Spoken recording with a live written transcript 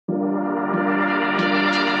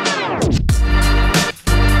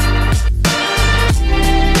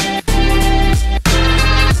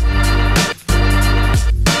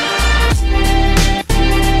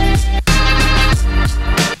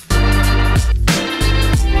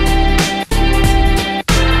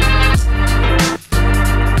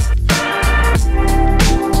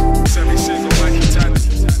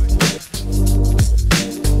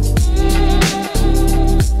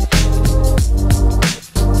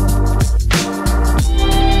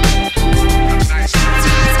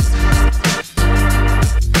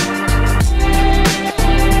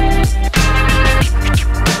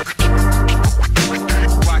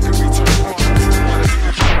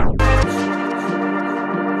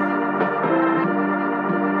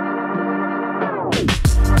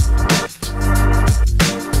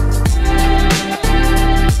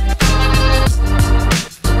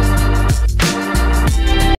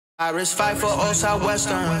Pirates fight for Old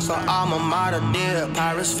Southwestern, for alma mater dear.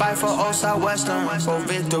 Pirates fight for Old Southwestern, for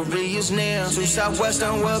victory is near. To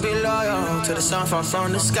Southwestern will be loyal, to the sun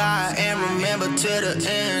from the sky. And remember to the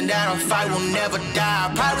end, that our fight will never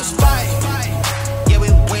die. Pirates fight, yeah we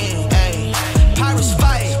win, ayy. Pirates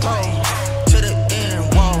fight, to the end,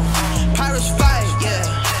 whoa. Pirates fight,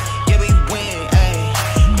 yeah we win, ayy.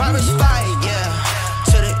 Pirates fight, yeah,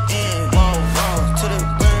 to the end, whoa, to the end.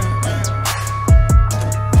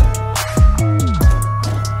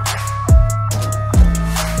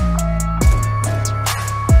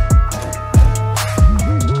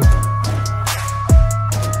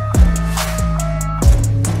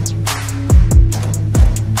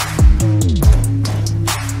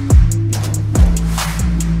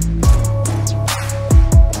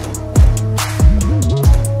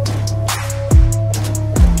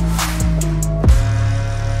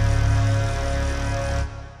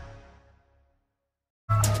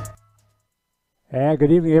 And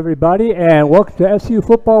good evening, everybody, and welcome to SU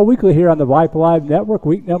Football Weekly here on the Vype Live Network.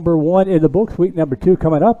 Week number 1 in the books, week number 2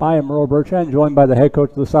 coming up. I am Merle Bertrand, joined by the head coach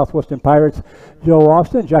of the Southwestern Pirates, Joe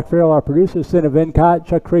Austin, Jack Farrell, our producer, Cinna Vincott,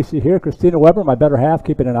 Chuck Tracy here, Christina Weber, my better half,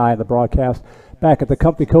 keeping an eye on the broadcast back at the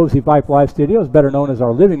comfy, cozy Vype Live studios, better known as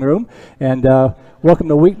our living room. And welcome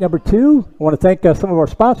to week number 2. I want to thank some of our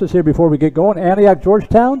sponsors here before we get going. Antioch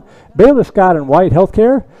Georgetown, Baylor Scott and White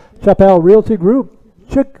Healthcare, Chappell Realty Group,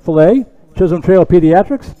 Chick-fil-A, Chisholm Trail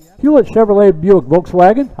Pediatrics, Hewlett Chevrolet Buick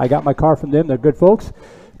Volkswagen. I got my car from them. They're good folks.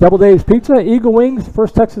 Double Days Pizza, Eagle Wings,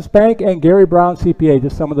 First Texas Bank, and Gary Brown CPA.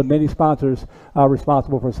 Just some of the many sponsors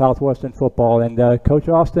responsible for Southwestern football. And Coach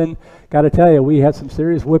Austin, got to tell you, we had some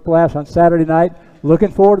serious whiplash on Saturday night. Looking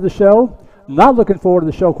forward to the show. Not looking forward to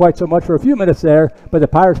the show quite so much for a few minutes there, but the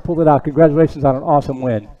Pirates pulled it out. Congratulations on an awesome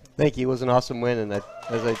win. Thank you. It was an awesome win, and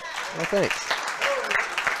thanks.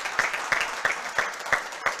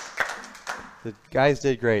 The guys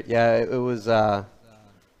did great. Yeah, it was an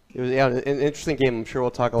interesting game. I'm sure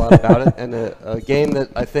we'll talk a lot about it. And a game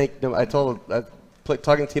that I think talking to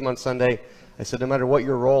the team on Sunday. I said no matter what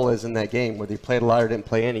your role is in that game, whether you played a lot or didn't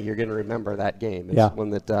play any, you're going to remember that game. It's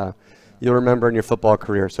one that you'll remember in your football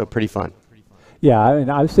career. So pretty fun. Yeah, I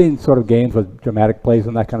mean, I've seen sort of games with dramatic plays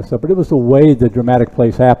and that kind of stuff, but it was the way the dramatic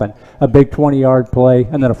plays happen. A big 20-yard play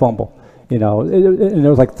and then a fumble. You know, and there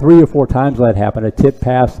was like 3 or 4 times that happened. A tip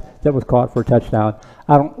pass that was caught for a touchdown.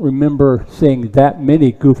 I don't remember seeing that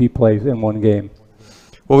many goofy plays in one game.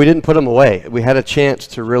 Well, we didn't put them away. We had a chance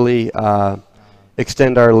to really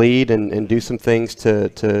extend our lead and do some things to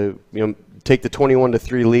take the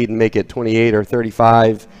 21-3 lead and make it 28 or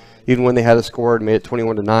 35. Even when they had a score and made it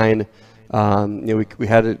 21-9.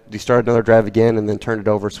 We started another drive again and then turned it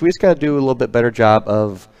over. So we just got to do a little bit better job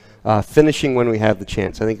of finishing when we have the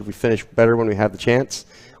chance. I think if we finish better when we have the chance,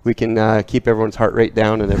 we can keep everyone's heart rate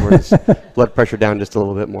down and everyone's blood pressure down just a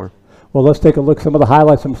little bit more. Well, let's take a look at some of the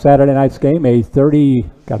highlights from Saturday night's game. A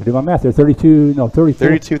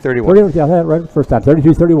 32-31. Yeah, that right first time.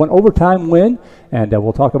 32-31 overtime win, and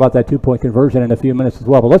we'll talk about that 2-point conversion in a few minutes as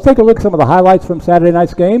well. But let's take a look at some of the highlights from Saturday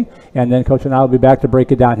night's game, and then Coach and I will be back to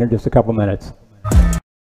break it down here in just a couple minutes.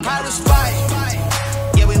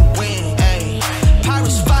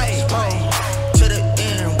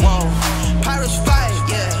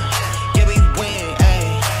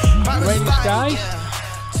 Guys,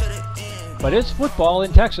 but it's football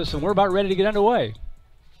in Texas, and we're about ready to get underway.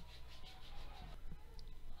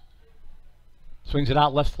 Swings it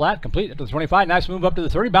out left flat, complete up to the 25. Nice move up to the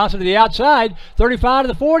 30, bouncing to the outside, 35 to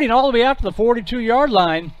the 40, and all the way out to the 42-yard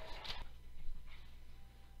line.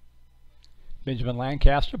 Benjamin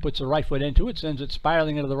Lancaster puts the right foot into it, sends it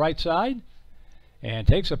spiraling into the right side, and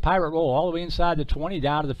takes a pirate roll all the way inside the 20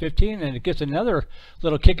 down to the 15, and it gets another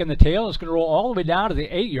little kick in the tail. It's going to roll all the way down to the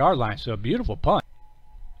 8-yard line. So a beautiful punt.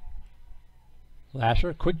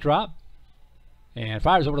 Lasher, quick drop, and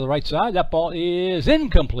fires over to the right side. That ball is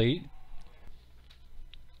incomplete.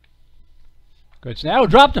 Good snap.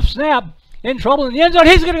 Dropped the snap. In trouble in the end zone.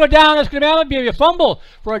 He's going to go down. It's going to be a fumble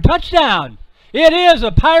for a touchdown. It is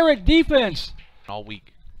a Pirate defense. All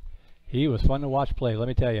week. He was fun to watch play, let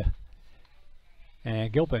me tell you.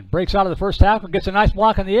 And Gilpin breaks out of the first tackle, gets a nice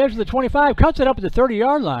block on the edge of the 25, cuts it up at the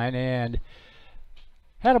 30-yard line, and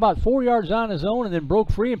had about 4 yards on his own, and then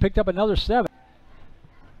broke free and picked up another 7.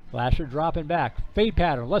 Lasher dropping back. Fade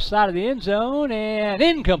pattern, left side of the end zone, and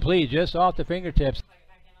incomplete, just off the fingertips.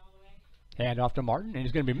 Hand off to Martin, and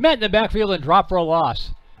he's going to be met in the backfield and dropped for a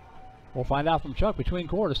loss. We'll find out from Chuck between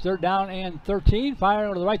quarters. 3rd down and 13, firing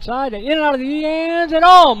over to the right side, and in and out of the ends, and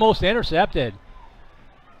almost intercepted.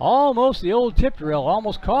 Almost the old tip drill,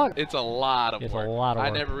 almost caught. It's a lot of work. A lot of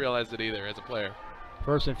work. I never realized it either as a player.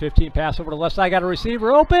 First and 15, pass over to the left side, got a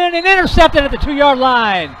receiver open and intercepted at the 2-yard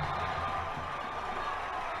line.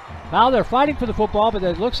 Now they're fighting for the football, but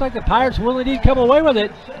it looks like the Pirates will indeed come away with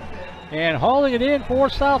it. And hauling it in for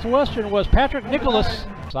Southwestern was Patrick Nicholas.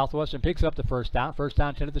 Southwestern picks up the first down. First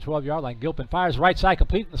down, 10 at the 12-yard line. Gilpin fires right side,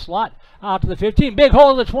 complete in the slot. Out to the 15. Big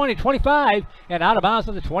hole to the 20, 25, and out of bounds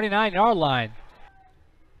to the 29-yard line.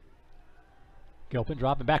 Gilpin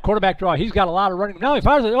dropping back. Quarterback draw. He's got a lot of running. Now he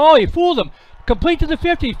fires it. Oh, he fooled him. Complete to the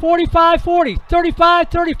 50, 45, 40, 35,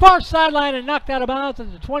 30. Far sideline and knocked out of bounds to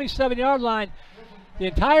the 27-yard line. The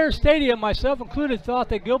entire stadium, myself included, thought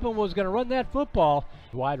that Gilpin was going to run that football.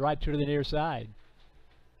 Wide right to the near side.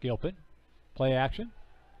 Gilpin, play action.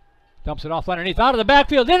 Dumps it off underneath, out of the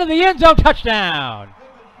backfield, into the end zone, touchdown.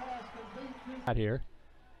 Out here.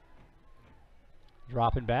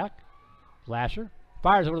 Dropping back. Lasher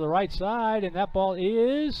fires over to the right side, and that ball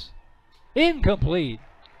is incomplete.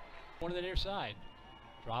 One to the near side.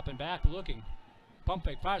 Dropping back, looking. Pump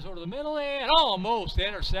fake, fires over to the middle, and almost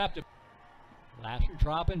intercepted. Lasher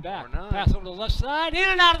dropping back. Pass over to the left side. In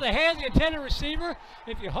and out of the hands of the intended receiver.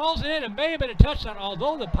 If he hauls it in, it may have been a touchdown,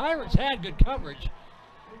 although the Pirates had good coverage.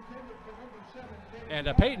 And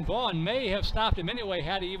Peyton Vaughn may have stopped him anyway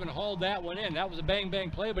had he even hauled that one in. That was a bang-bang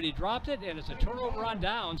play, but he dropped it, and it's a turnover on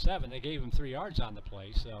down 7. They gave him 3 yards on the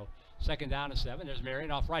play, so second down and 7. There's Marion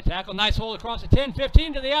off right tackle. Nice hole across the 10,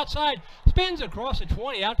 15 to the outside. Spins across the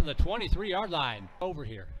 20 out to the 23-yard line. Over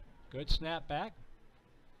here. Good snap back.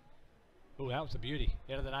 Ooh, that was a beauty.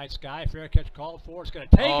 Into the night sky. Fair catch called for. It's going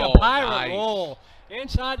to take a Pirate roll.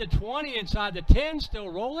 Inside the 20, inside the 10, still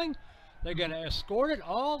rolling. They're going to escort it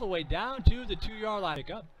all the way down to the 2-yard line.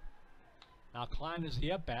 Pick up. Now Klein is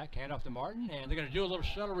the up back. Hand off to Martin. And they're going to do a little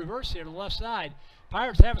shuttle reverse here to the left side.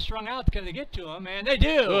 Pirates haven't strung out. Can they get to him? And they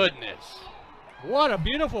do. Goodness. What a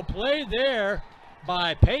beautiful play there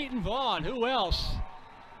by Peyton Vaughn. Who else?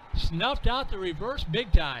 Snuffed out the reverse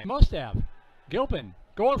big time. Must have. Gilpin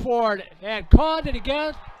going forward and caught it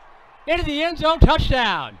again. Into the end zone.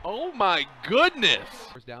 Touchdown. Oh my goodness.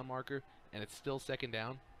 First down marker, and it's still second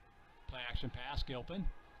down. Play action pass. Gilpin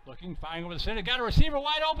looking, firing over the center. Got a receiver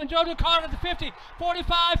wide open. Joe caught at the 50,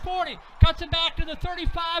 45, 40. Cuts it back to the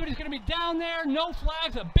 35, and he's going to be down there. No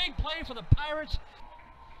flags. A big play for the Pirates.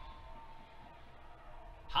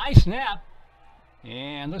 High snap.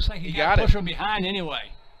 And looks like he got pushed from behind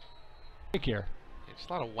anyway. Here. It's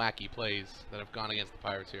a lot of wacky plays that have gone against the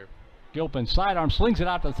Pirates here. Gilpin sidearm slings it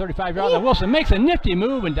out to the 35-yard line. Wilson makes a nifty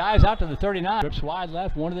move and dives out to the 39. Trips wide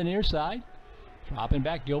left, one to the near side. Dropping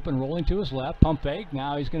back, Gilpin rolling to his left. Pump fake.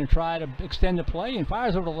 Now he's going to try to extend the play and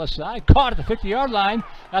fires over the left side. Caught at the 50-yard line.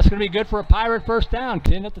 That's going to be good for a Pirate first down.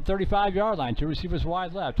 10 at the 35-yard line. 2 receivers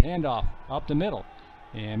wide left. Handoff up the middle.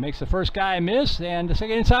 And makes the first guy miss. And the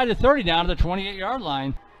second inside the 30 down to the 28-yard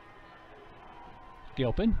line.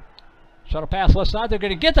 Gilpin. Shuttle pass left side. They're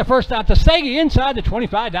going to get the first down to Segi inside the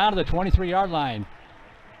 25 down to the 23-yard line.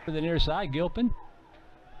 To the near side, Gilpin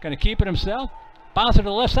going to keep it himself. Bounce it to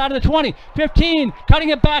the left side of the 20, 15, cutting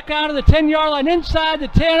it back down to the 10-yard line, inside the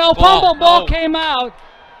 10. Oh, fumble ball came out,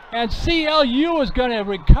 and CLU is going to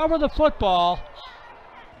recover the football.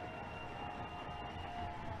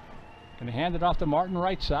 Going to hand it off to Martin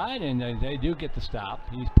right side, and they do get the stop.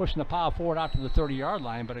 He's pushing the pile forward out to the 30-yard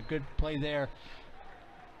line, but a good play there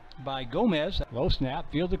by Gomez. Low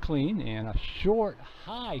snap, fielded clean, and a short,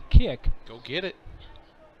 high kick. Go get it.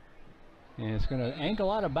 And it's going to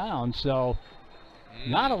ankle out of bounds, so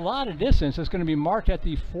not a lot of distance. It's going to be marked at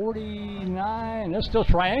the 49. They're still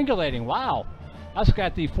triangulating. Wow. That's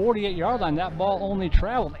got the 48-yard line. That ball only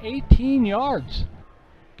traveled 18 yards.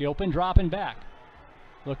 Gilpin dropping back.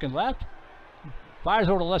 Looking left. Fires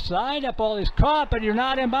over to the left side. That ball is caught, but you're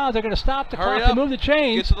not in bounds. They're going to stop the clock to move the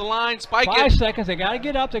chains. Get to the line. Spike it. 5 seconds. They got to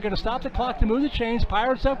get up. They're going to stop the clock to move the chains.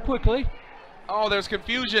 Pirates up quickly. Oh, there's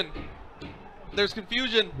confusion. There's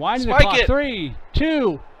confusion. Winding the clock. 3,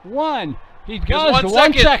 2, 1. He goes to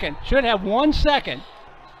 1 second. Should have 1 second.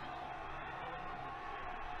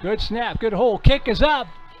 Good snap. Good hold. Kick is up.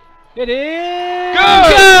 It is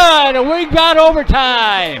good. And we got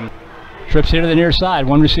overtime. Trips here to the near side.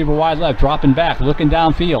 One receiver wide left. Dropping back. Looking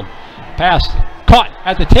downfield. Pass caught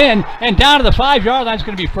at the 10 and down to the 5-yard line. It's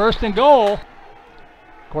going to be first and goal.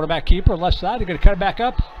 Quarterback keeper left side. They're going to cut it back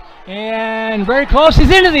up. And very close. He's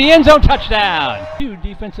into the end zone. Touchdown. 2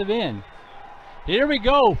 defensive end. Here we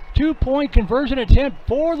go. 2-point conversion attempt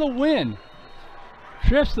for the win.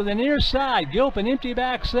 Trips to the near side. Gilpin empty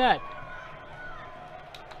back set.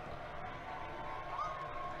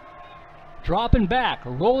 Dropping back.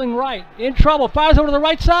 Rolling right. In trouble. Fires over to the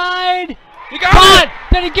right side. He got it.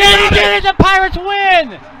 Did he get it? He did it. The Pirates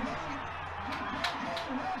win.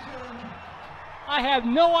 I have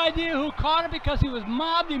no idea who caught it because he was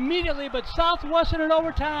mobbed immediately, but Southwestern in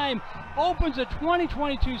overtime opens the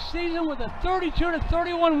 2022 season with a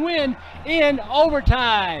 32-31 win in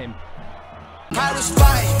overtime. Pirates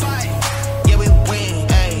fight, yeah we win,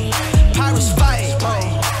 ayy. Pirates fight,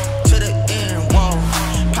 to the end, whoa.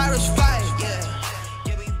 Pirates fight,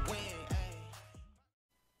 yeah we win, ayy.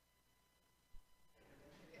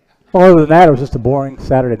 Well, other than that, it was just a boring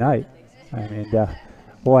Saturday night. I mean,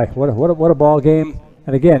 boy, what a ball game.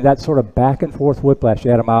 And again, that sort of back and forth whiplash.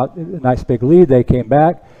 You had them out, a nice big lead. They came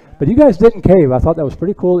back, but you guys didn't cave. I thought that was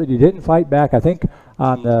pretty cool that you didn't fight back. I think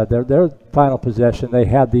on their final possession, they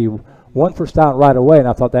had the one first down right away, and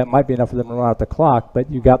I thought that might be enough for them to run out the clock.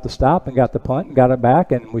 But you got the stop and got the punt and got it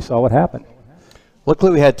back, and we saw what happened.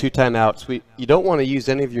 Luckily, we had 2 timeouts. You don't want to use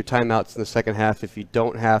any of your timeouts in the second half if you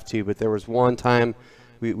don't have to, but there was one time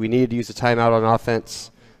we needed to use a timeout on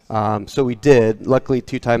offense. So we did. Luckily,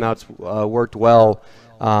 2 timeouts worked well.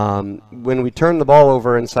 When we turned the ball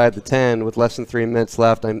over inside the 10 with less than 3 minutes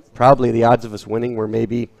left, probably the odds of us winning were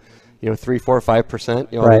maybe, 3, 4,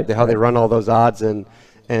 5%. Right. How they run all those odds and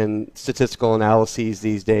statistical analyses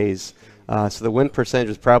these days. So the win percentage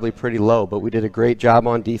was probably pretty low, but we did a great job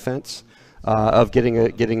on defense of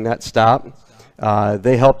getting that stop.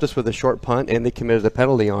 They helped us with a short punt, and they committed a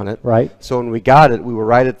penalty on it. Right. So when we got it, we were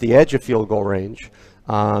right at the edge of field goal range.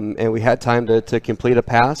 And we had time to complete a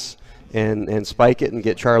pass and spike it and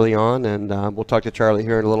get Charlie on. And we'll talk to Charlie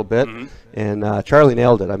here in a little bit. Mm-hmm. And Charlie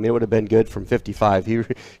nailed it. I mean, it would have been good from 55.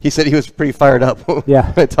 He said he was pretty fired up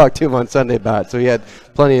yeah. I talked to him on Sunday about it. So he had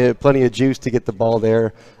plenty of juice to get the ball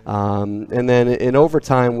there. And then in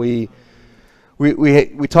overtime, we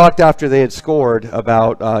talked after they had scored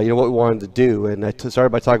about what we wanted to do. And I started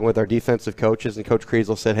by talking with our defensive coaches. And Coach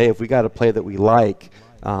Kriesel said, hey, if we got a play that we like,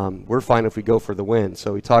 we're fine if we go for the win.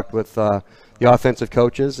 So we talked with the offensive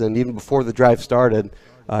coaches, and even before the drive started,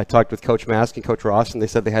 I talked with Coach Mask and Coach Ross, and they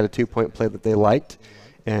said they had a 2-point play that they liked.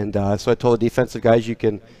 And so I told the defensive guys, you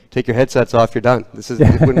can take your headsets off, you're done. This is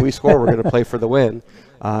when we score, we're going to play for the win.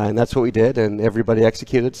 And that's what we did, and everybody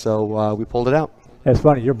executed, so we pulled it out. It's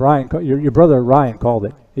funny, your brother Ryan called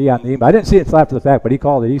it. He on the email. I didn't see it until after the fact, but he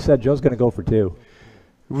called it. He said Joe's going to go for 2.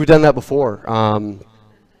 We've done that before. I've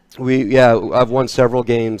won several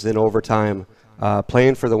games in overtime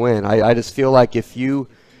playing for the win. I just feel like if you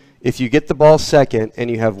get the ball second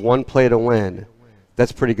and you have one play to win,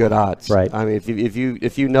 that's pretty good odds. Right. I mean,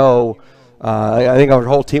 if you know, I think our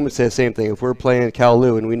whole team would say the same thing. If we're playing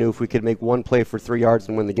Cal-Lou and we knew if we could make one play for 3 yards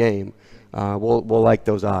and win the game, we'll like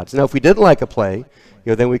those odds. Now, if we didn't like a play,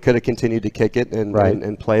 then we could have continued to kick it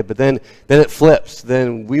and play. But then it flips.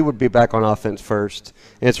 Then we would be back on offense first.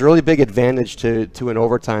 And it's a really big advantage to an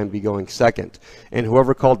overtime be going second. And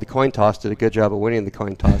whoever called the coin toss did a good job of winning the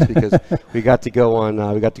coin toss because we got to go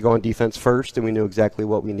on defense first, and we knew exactly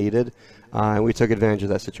what we needed, and we took advantage of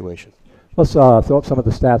that situation. Let's throw up some of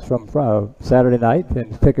the stats from Saturday night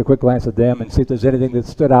and take a quick glance at them and see if there's anything that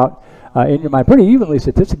stood out in your mind. Pretty evenly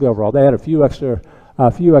statistically overall. They had a few extra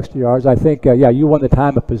yards. I think, you won the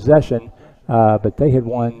time of possession, but they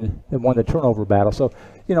won the turnover battle. So,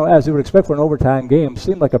 as you would expect for an overtime game,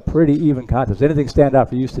 seemed like a pretty even contest. Anything stand out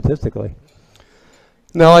for you statistically?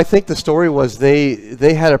 No, I think the story was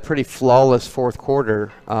they had a pretty flawless fourth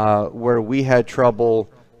quarter where we had trouble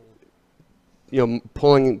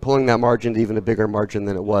pulling that margin to even a bigger margin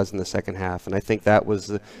than it was in the second half, and I think that was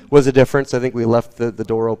a difference. I think we left the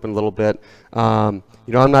door open a little bit. I'm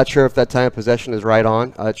not sure if that time of possession is right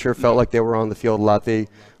on. It sure felt like they were on the field a lot. They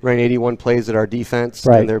ran 81 plays at our defense,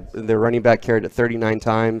 right. And their running back carried it 39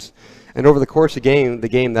 times. And over the course of the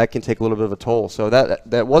game that can take a little bit of a toll. So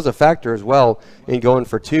that was a factor as well in going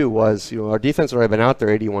for 2 was, our defense had already been out there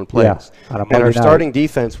 81 plays. Yeah, and our starting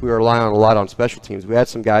defense, we were relying a lot on special teams. We had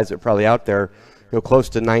some guys that were probably out there, close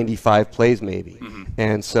to 95 plays maybe. Mm-hmm.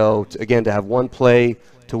 And so, again, to have one play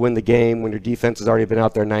to win the game when your defense has already been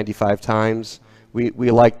out there 95 times,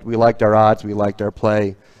 we liked our odds, we liked our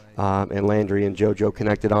play. And Landry and JoJo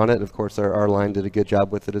connected on it. Of course, our line did a good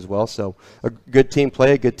job with it as well. So a good team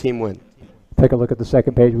play, a good team win. Take a look at the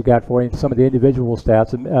second page we got for you, some of the individual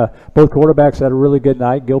stats. Both quarterbacks had a really good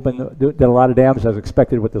night. Gilpin did a lot of damage as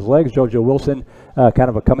expected with his legs. JoJo Wilson, kind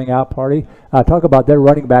of a coming out party. Talk about their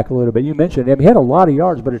running back a little bit. You mentioned him. He had a lot of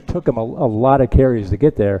yards, but it took him a lot of carries to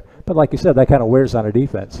get there. But like you said, that kind of wears on a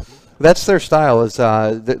defense. That's their style. Is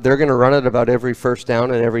they're going to run it about every first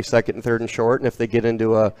down and every second and third and short. And if they get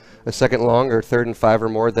into a second long or third and 5 or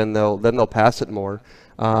more, then they'll pass it more.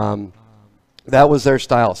 That was their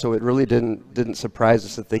style. So it really didn't surprise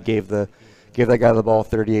us that they gave the gave that guy the ball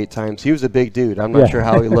 38 times. He was a big dude. I'm not sure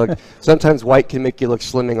how he looked. Sometimes white can make you look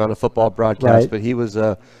slimming on a football broadcast, but he was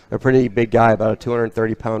a pretty big guy, about a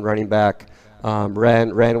 230-pound running back.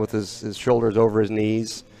 Ran with his shoulders over his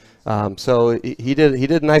knees. So he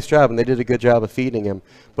did a nice job, and they did a good job of feeding him.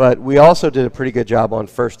 But we also did a pretty good job on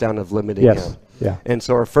first down of limiting him. Yeah. And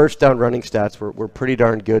so our first down running stats were pretty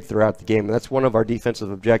darn good throughout the game. And that's one of our defensive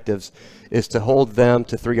objectives, is to hold them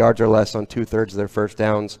to 3 yards or less on 2/3 of their first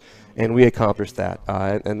downs. And we accomplished that.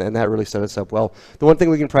 And that really set us up well. The one thing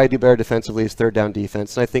we can probably do better defensively is third down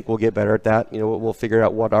defense. And I think we'll get better at that. We'll figure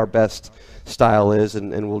out what our best style is,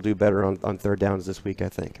 and we'll do better on third downs this week, I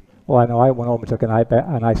think. Well, I know I went home and took an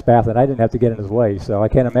ice bath, and I didn't have to get in his way, so I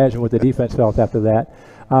can't imagine what the defense felt after that.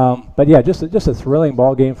 But yeah, just a thrilling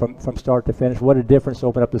ball game from start to finish. What a difference to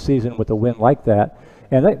open up the season with a win like that.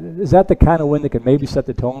 And is that the kind of win that can maybe set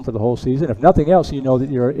the tone for the whole season? If nothing else, you know that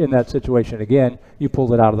you're in that situation again. You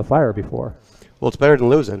pulled it out of the fire before. Well, it's better than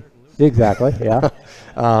losing. Exactly. Yeah.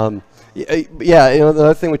 The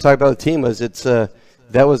other thing we talked about the team was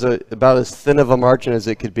that was about as thin of a margin as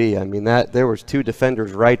it could be. I mean, there was 2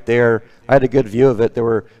 defenders right there. I had a good view of it. There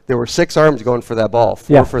were 6 arms going for that ball,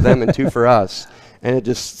 4 for them and 2 for us, and it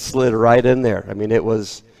just slid right in there. I mean, it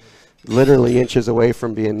was literally inches away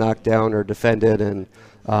from being knocked down or defended, and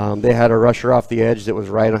they had a rusher off the edge that was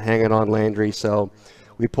right hanging on Landry. So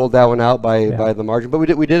we pulled that one out by the margin, but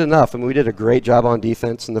we did enough. I mean, we did a great job on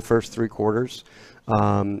defense in the first 3 quarters.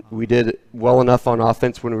 We did well enough on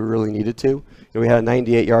offense when we really needed to. We had a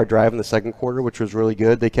 98-yard drive in the second quarter, which was really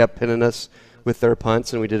good. They kept pinning us with their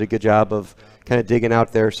punts, and we did a good job of kind of digging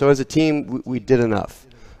out there. So as a team, we did enough.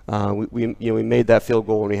 We made that field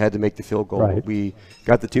goal when we had to make the field goal. Right. We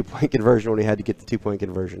got the 2-point conversion when we had to get the 2-point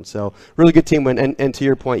conversion. So really good team win. And to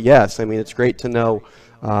your point, yes, I mean, it's great to know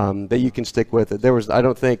that you can stick with it. I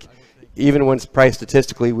don't think, even when it's priced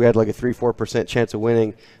statistically, we had like a 3-4% chance of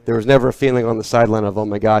winning. There was never a feeling on the sideline of, oh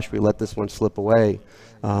my gosh, we let this one slip away.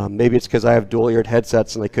 Maybe it's because I have dual-eared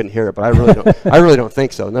headsets and they couldn't hear it, but I really don't. I really don't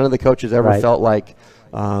think so. None of the coaches ever felt like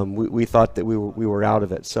we thought that we were out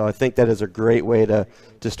of it. So I think that is a great way to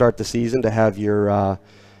start the season, to have your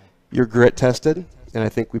grit tested, and I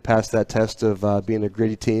think we passed that test of being a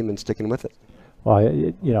gritty team and sticking with it. Well,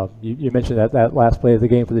 you mentioned that last play of the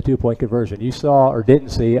game for the 2-point conversion. You saw or didn't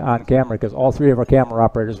see on camera, because all 3 of our camera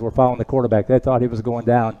operators were following the quarterback. They thought he was going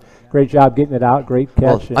down. Great job getting it out. Great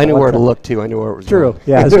catch. Well, I knew where to look, too. I knew where it was true. going.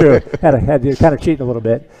 Yeah, that's true. had to kind of cheating a little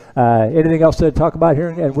bit. Anything else to talk about here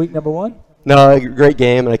in week number 1? No, great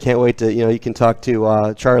game, and I can't wait to, you can talk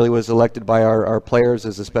to, Charlie was elected by our players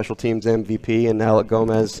as a special teams MVP, and Alec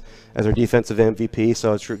Gomez as our defensive MVP,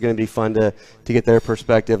 so it's going to be fun to get their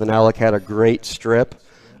perspective. And Alec had a great strip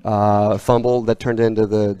fumble that turned into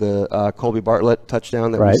the Colby Bartlett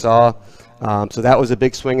touchdown that we saw. So that was a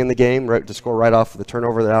big swing in the game, to score right off of the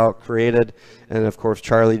turnover that Alec created. And, of course,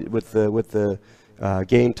 Charlie with the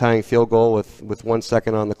game-tying field goal with 1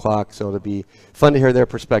 second on the clock. So it'll be fun to hear their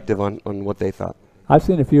perspective on what they thought. I've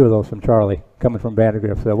seen a few of those from Charlie coming from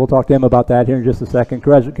Vandergrift. So we'll talk to him about that here in just a second.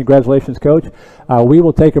 Congratulations, Coach. We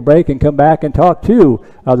will take a break and come back and talk to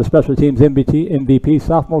the special teams MVP,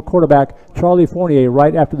 sophomore quarterback Charlie Fournier,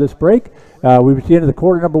 right after this break. We've reached the end of the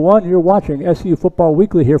quarter number 1. You're watching SU Football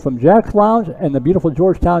Weekly here from Jack's Lounge and the beautiful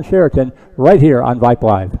Georgetown Sheraton right here on Vype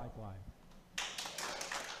Live.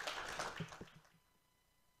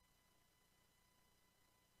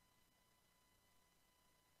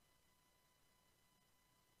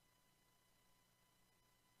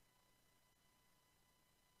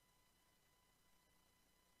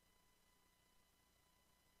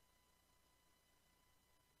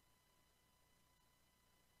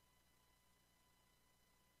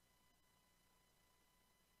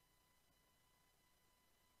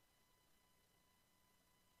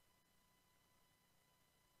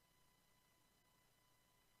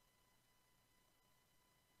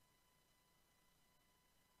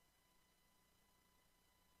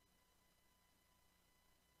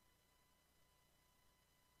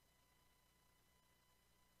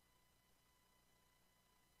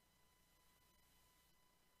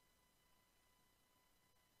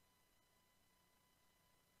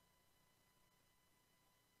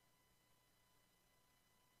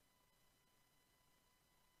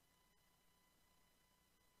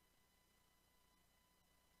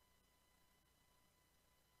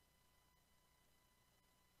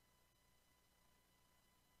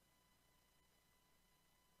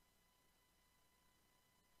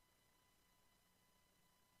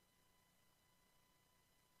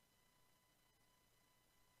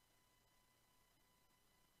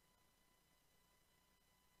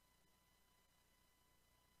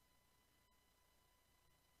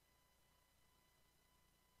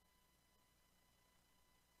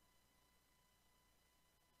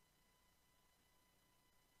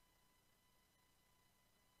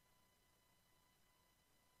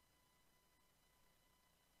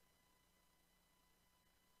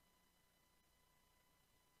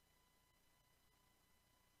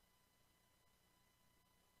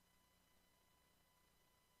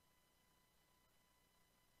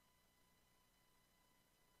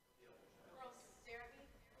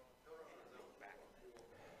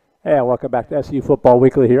 And welcome back to SU Football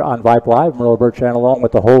Weekly here on Vype Live. Merle Bertrand along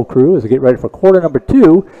with the whole crew as we get ready for quarter number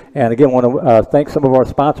 2. And again, want to thank some of our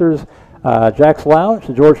sponsors, Jack's Lounge,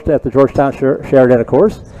 at the Georgetown Sheridan, of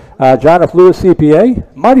course, John F. Lewis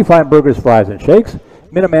CPA, Mighty Fine Burgers, Fries, and Shakes,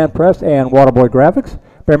 Minuteman Press and Waterboy Graphics,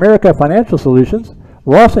 America Financial Solutions,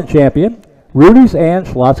 Ross and Champion, Rudy's and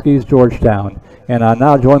Schlotsky's Georgetown. And I'm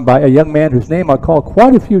now joined by a young man whose name I've called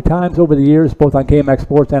quite a few times over the years, both on KMX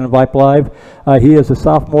Sports and on Vype Live. He is a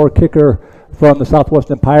sophomore kicker from the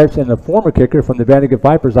Southwestern Pirates and the former kicker from the Vandergrift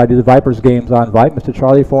Vipers. I do the Vipers games on Vype. Mr.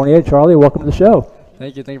 Charlie Fournier. Charlie, welcome to the show.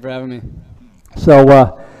 Thank you for having me. So,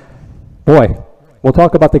 boy, we'll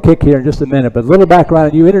talk about the kick here in just a minute, but a little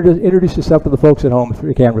background on you. Introduce yourself to the folks at home if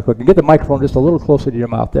you can real quick. And get the microphone just a little closer to your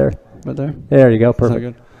mouth there. Right there? There you go.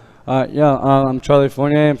 Perfect. I'm Charlie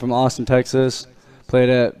Fournier. I'm from Austin, Texas. Played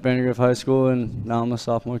at Vandergrift High School, and now I'm a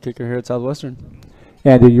sophomore kicker here at Southwestern.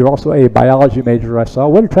 And you're also a biology major, I saw.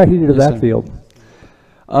 What attracted you to that field?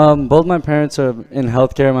 Both my parents are in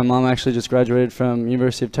healthcare. My mom actually just graduated from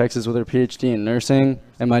University of Texas with her PhD in nursing,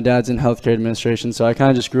 and my dad's in healthcare administration. So I kind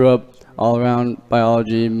of just grew up all around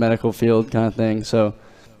biology, medical field kind of thing. So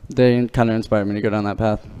they kind of inspired me to go down that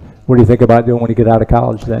path. What do you think about doing when you get out of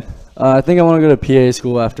college then? I think I want to go to PA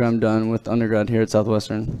school after I'm done with undergrad here at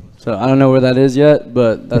Southwestern. So I don't know where that is yet,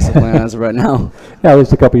 but that's the plan as of right now. Yeah, at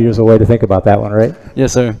least a couple years away to think about that one, right?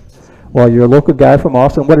 Yes, sir. Well, you're a local guy from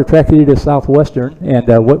Austin. What attracted you to Southwestern, and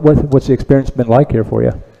what's the experience been like here for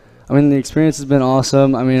you? I mean, the experience has been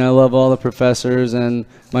awesome. I mean, I love all the professors, and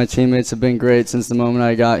my teammates have been great since the moment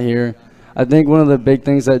I got here. I think one of the big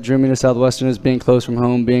things that drew me to Southwestern is being close from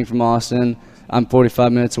home, being from Austin. I'm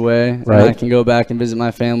 45 minutes away, right. And I can go back and visit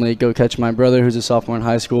my family, go catch my brother who's a sophomore in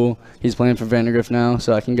high school. He's playing for Vandergrift now,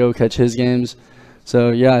 so I can go catch his games.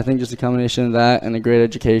 So, yeah, I think just a combination of that and a great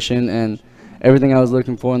education and everything I was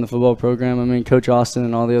looking for in the football program. I mean, Coach Austin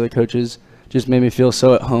and all the other coaches just made me feel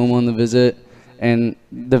so at home on the visit, and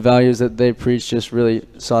the values that they preach just really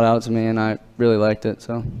sought out to me, and I really liked it.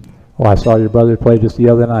 So. Well, I saw your brother play just the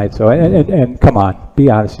other night. So, and come on, be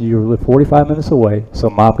honest. You live 45 minutes away, so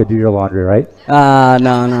mom could do your laundry, right? No.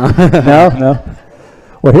 No.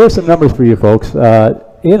 Well, here's some numbers for you folks.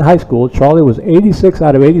 In high school, Charlie was 86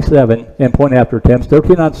 out of 87 in point after attempts,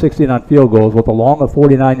 13 on 16 on field goals with a long of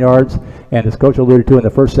 49 yards. And as Coach alluded to in the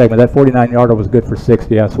first segment, that 49-yarder was good for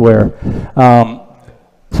 60, I swear.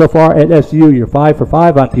 So far at SU, you're 5 for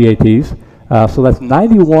 5 on PATs. So that's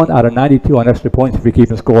 91 out of 92 on extra points if you're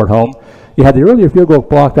keeping score at home. You had the earlier field goal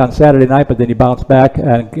blocked on Saturday night, but then you bounced back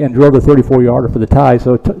and drove the 34-yarder for the tie.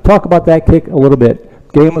 So talk about that kick a little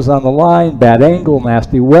bit. Game was on the line, bad angle,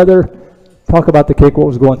 nasty weather. Talk about the kick, what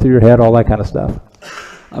was going through your head, all that kind of stuff.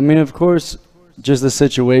 I mean, of course, just the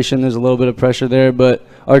situation, there's a little bit of pressure there, but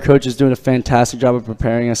our coach is doing a fantastic job of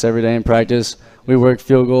preparing us every day in practice. We work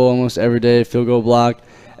field goal almost every day, field goal block.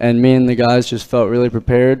 And me and the guys just felt really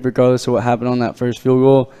prepared regardless of what happened on that first field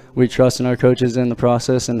goal. We trust in our coaches in the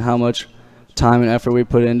process and how much time and effort we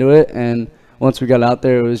put into it. And once we got out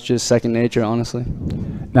there, it was just second nature, honestly.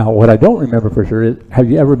 Now, what I don't remember for sure is, have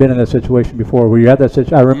you ever been in that situation before where you're at that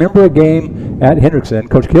situation? I remember a game at Hendrickson.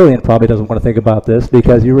 Coach Killian probably doesn't want to think about this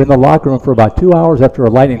because you were in the locker room for about 2 hours after a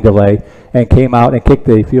lightning delay and came out and kicked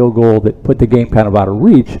a field goal that put the game kind of out of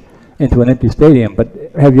reach into an empty stadium.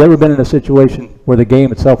 But have you ever been in a situation where the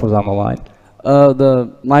game itself was on the line?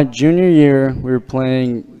 My junior year, we were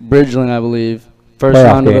playing Bridgeland, I believe, first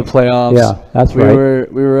round of the playoffs. Yeah, that's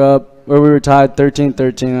right. We were up, or we were tied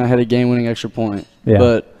 13-13, and I had a game-winning extra point. Yeah.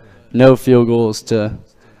 But no field goals to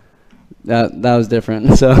that was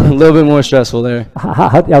different. So a little bit more stressful there.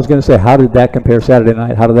 I was going to say, how did that compare Saturday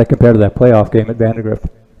night? How did that compare to that playoff game at Vandergrift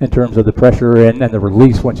in terms of the pressure and the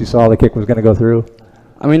release once you saw the kick was going to go through?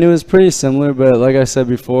 I mean, it was pretty similar, but like I said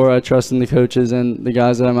before, I trust in the coaches and the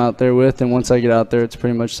guys that I'm out there with, and once I get out there, it's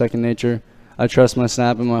pretty much second nature. I trust my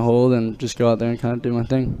snap and my hold and just go out there and kind of do my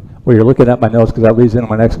thing. Well, you're looking at my notes because that leads into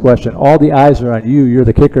my next question. All the eyes are on you. You're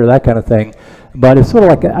the kicker, that kind of thing. But it's sort of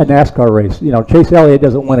like a NASCAR race. You know, Chase Elliott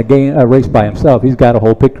doesn't win a race by himself. He's got a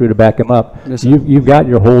whole pit crew to back him up. Yes, you've got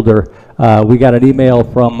your holder. We got an email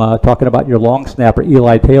from talking about your long snapper,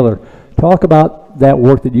 Eli Taylor. Talk about that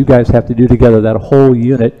work that you guys have to do together, that whole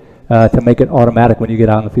unit, to make it automatic when you get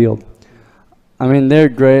out on the field. I mean, they're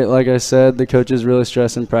great. Like I said, the coaches really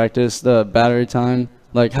stress in practice the battery time,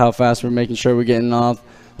 like how fast we're making sure we're getting off.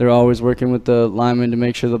 They're always working with the linemen to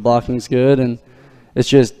make sure the blocking's good, and it's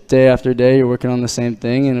just day after day you're working on the same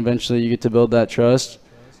thing, and eventually you get to build that trust.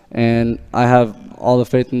 And I have all the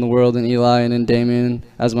faith in the world in Eli and in Damien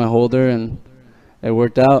as my holder, and it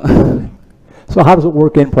worked out. So how does it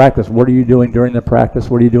work in practice? What are you doing during the practice?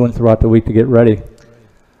 What are you doing throughout the week to get ready?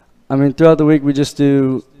 I mean, throughout the week we just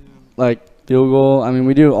do like field goal. I mean,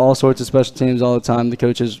 we do all sorts of special teams all the time. The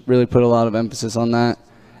coaches really put a lot of emphasis on that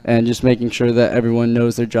and just making sure that everyone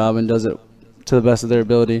knows their job and does it to the best of their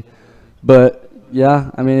ability. But,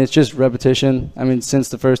 yeah, I mean, it's just repetition. I mean, since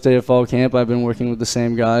the first day of fall camp, I've been working with the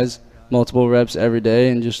same guys, multiple reps every day,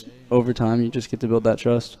 and just over time you just get to build that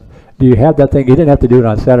trust. Do you have that thing? You didn't have to do it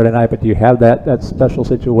on Saturday night, but do you have that special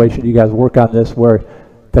situation? You guys work on this where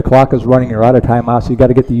the clock is running, you're out of timeout, so you got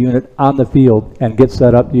to get the unit on the field and get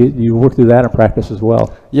set up. You work through that in practice as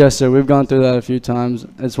well. Yes, sir. We've gone through that a few times.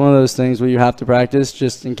 It's one of those things where you have to practice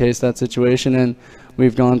just in case that situation, and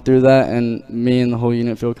we've gone through that, and me and the whole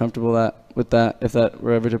unit feel comfortable with that if that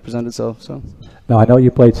were ever to present itself. So. Now, I know you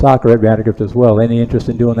played soccer at Vandergrift as well. Any interest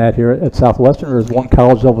in doing that here at Southwestern, or is one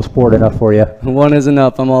college level sport enough for you? One is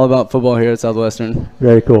enough. I'm all about football here at Southwestern.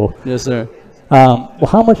 Very cool. Yes, sir. Well,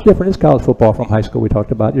 how much different is college football from high school? We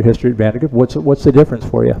talked about your history at Vandergrift. What's the difference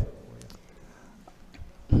for you?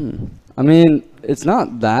 I mean, it's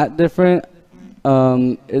not that different.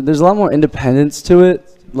 There's a lot more independence to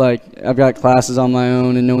it. Like, I've got classes on my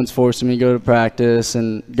own, and no one's forcing me to go to practice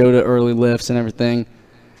and go to early lifts and everything.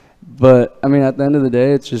 But, I mean, at the end of the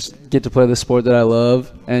day, it's just get to play the sport that I love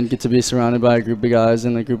and get to be surrounded by a group of guys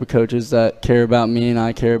and a group of coaches that care about me and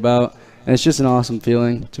I care about. And it's just an awesome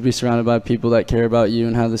feeling to be surrounded by people that care about you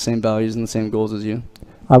and have the same values and the same goals as you.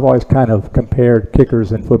 I've always kind of compared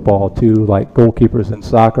kickers in football to like goalkeepers in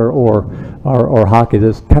soccer or hockey.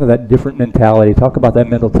 There's kind of that different mentality. Talk about that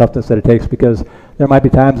mental toughness that it takes, because there might be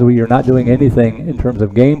times where you're not doing anything in terms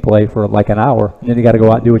of gameplay for like an hour, and then you got to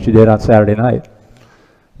go out and do what you did on Saturday night.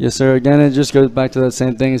 Yes, sir. Again, it just goes back to that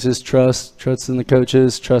same thing. It's just trust in the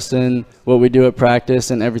coaches, trust in what we do at practice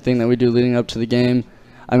and everything that we do leading up to the game.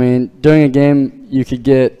 I mean, during a game, you could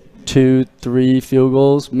get 2-3 field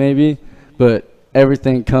goals maybe, but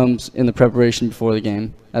everything comes in the preparation before the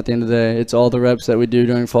game. At the end of the day, it's all the reps that we do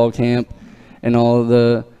during fall camp and all of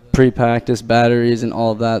the pre-practice batteries and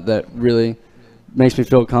all of that that really makes me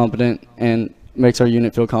feel confident and makes our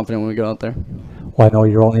unit feel confident when we go out there. Well, I know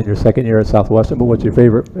you're only in your second year at Southwestern, but what's your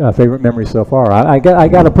favorite memory so far? I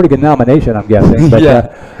got a pretty good nomination, I'm guessing. But,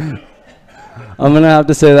 yeah. I'm going to have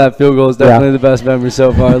to say that field goal is definitely the best memory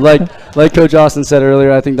so far. Like Coach Austin said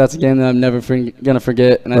earlier, I think that's a game that I'm never going to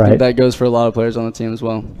forget, and I think that goes for a lot of players on the team as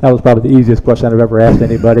well. That was probably the easiest question I've ever asked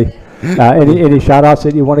anybody. Any shout-outs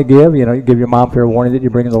that you want to give? You know, give your mom fair warning that you're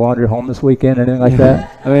bringing the laundry home this weekend, anything like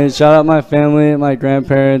that? I mean, shout out my family, my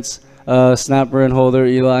grandparents, Snapper and Holder,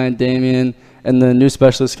 Eli and Damien, and the new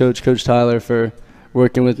specialist coach, Coach Tyler, for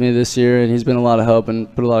working with me this year, and he's been a lot of help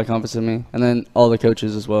and put a lot of confidence in me. And then all the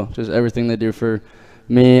coaches as well. Just everything they do for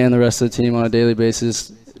me and the rest of the team on a daily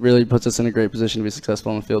basis really puts us in a great position to be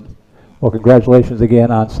successful on the field. Well, congratulations again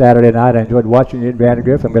on Saturday night. I enjoyed watching you at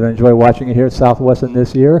Vandergrift. I'm going to enjoy watching you here at Southwestern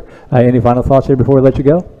this year. Any final thoughts here before we let you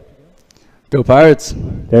go? Go Pirates.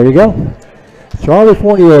 There you go. Charlie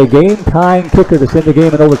Fournier, game-time kicker to send the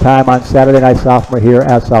game in overtime on Saturday night sophomore here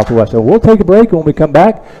at Southwestern. We'll take a break, and when we come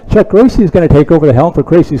back, Chuck Gracie is going to take over the helm for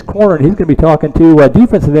Gracie's Corner, and he's going to be talking to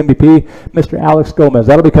defensive MVP, Mr. Alex Gomez.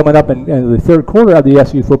 That'll be coming up in the third quarter of the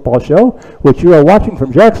SU Football Show, which you are watching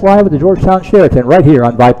from Jack's Live at the Georgetown Sheraton right here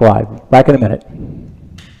on Vype Live. Back in a minute.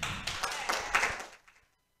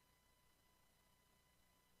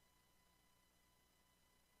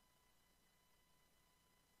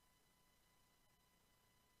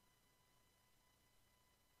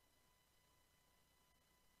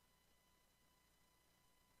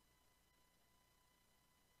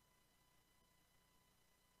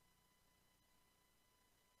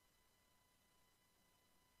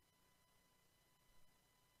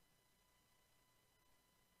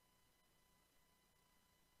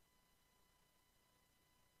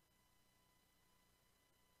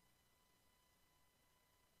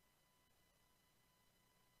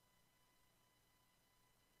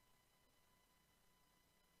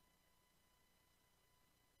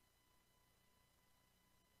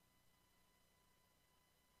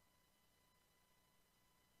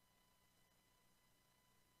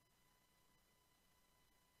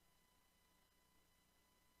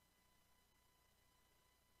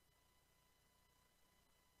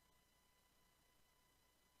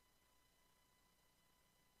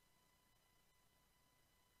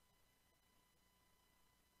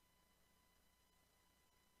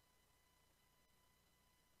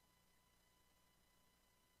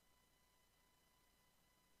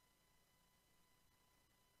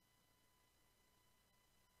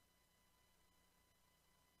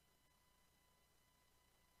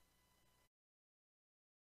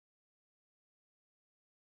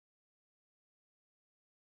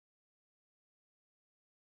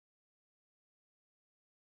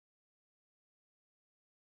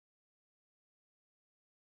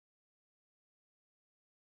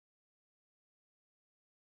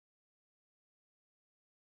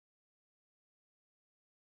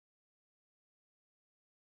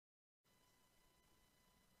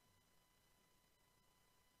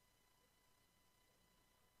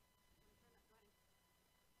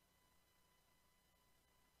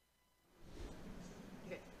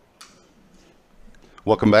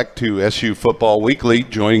 Welcome back to SU Football Weekly.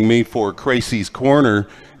 Joining me for Crazy's Corner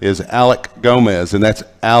is Alec Gomez, and that's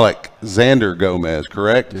Alexander Gomez,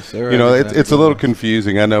 correct? Yes, sir. You know, it's a little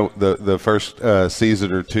confusing. I know the first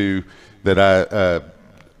season or two that I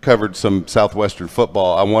covered some Southwestern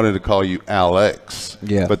football, I wanted to call you Alex.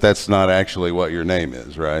 Yeah. But that's not actually what your name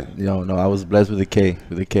is, right? No, I was blessed with a K.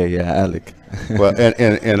 Yeah, Alec. Well,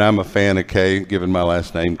 and I'm a fan of K, given my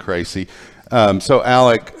last name, Crazy. So,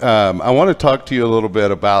 Alec, I want to talk to you a little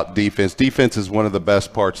bit about defense. Defense is one of the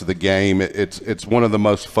best parts of the game. It's one of the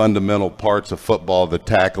most fundamental parts of football, the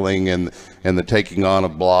tackling and the taking on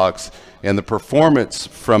of blocks. And the performance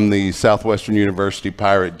from the Southwestern University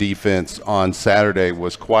Pirate defense on Saturday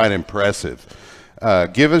was quite impressive.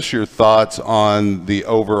 Give us your thoughts on the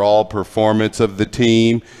overall performance of the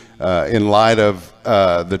team in light of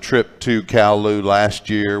the trip to Kowloon last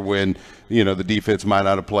year when, you know, the defense might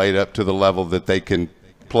not have played up to the level that they can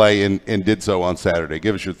play and did so on Saturday.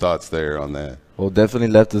 Give us your thoughts there on that. Well, definitely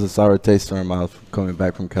left us a sour taste in our mouth coming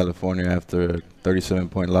back from California after a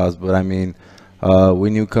 37-point loss. But, I mean, we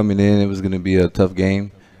knew coming in it was going to be a tough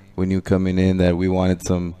game. We knew coming in that we wanted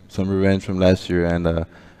some revenge from last year, and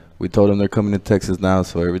we told them they're coming to Texas now,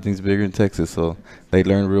 so everything's bigger in Texas. So they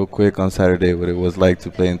learned real quick on Saturday what it was like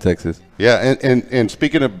to play in Texas. Yeah, and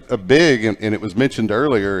speaking of big, and it was mentioned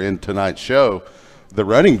earlier in tonight's show, the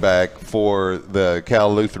running back for the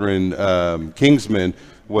Cal Lutheran Kingsmen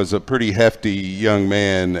was a pretty hefty young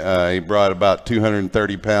man. He brought about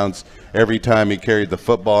 230 pounds every time he carried the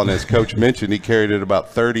football, and as Coach mentioned, he carried it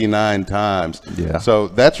about 39 times. Yeah. So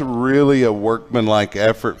that's really a workmanlike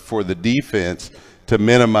effort for the defense to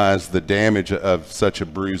minimize the damage of such a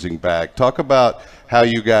bruising back. Talk about how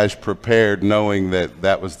you guys prepared knowing that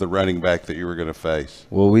that was the running back that you were going to face.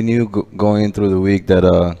 Well, we knew going in through the week that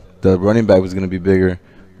the running back was going to be bigger.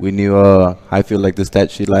 We knew I feel like the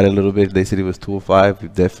stat sheet lied a little bit. They said he was 205. He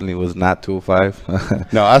definitely was not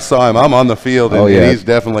 205. No, I saw him. I'm on the field, and he's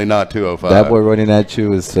definitely not 205. That boy running at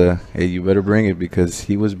you is, hey, you better bring it, because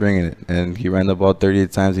he was bringing it. And he ran the ball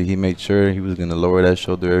 38 times, and he made sure he was going to lower that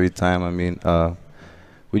shoulder every time. I mean,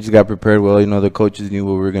 we just got prepared well. You know, the coaches knew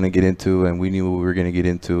what we were going to get into, and we knew what we were going to get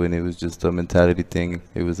into, and it was just a mentality thing.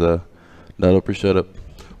 It was a nut up or shut up.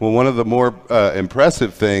 Well, one of the more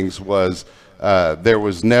impressive things was there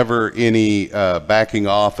was never any backing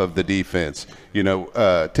off of the defense. You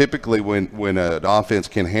know, typically when an offense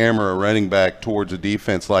can hammer a running back towards a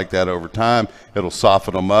defense like that over time, it'll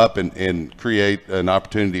soften them up and create an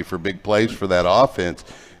opportunity for big plays for that offense.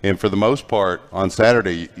 And for the most part, on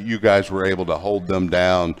Saturday, you guys were able to hold them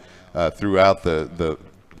down throughout the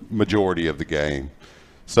majority of the game.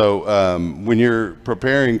 So when you're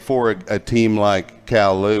preparing for a team like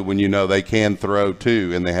Kowloon, when you know they can throw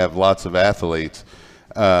too and they have lots of athletes,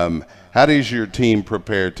 how does your team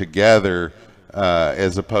prepare together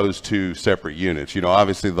as opposed to separate units? You know,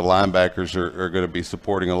 obviously the linebackers are going to be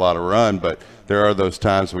supporting a lot of run, but there are those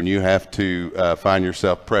times when you have to find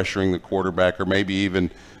yourself pressuring the quarterback or maybe even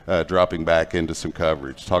dropping back into some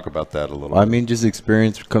coverage. Talk about that a little bit. I mean, just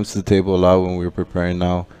experience comes to the table a lot when we're preparing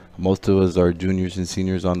now. Most of us are juniors and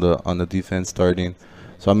seniors on the defense starting.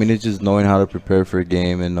 So, I mean, it's just knowing how to prepare for a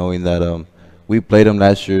game and knowing that we played them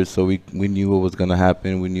last year, so we knew what was going to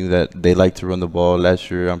happen. We knew that they like to run the ball.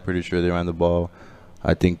 Last year, I'm pretty sure they ran the ball,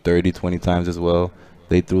 I think, 30, 20 times as well.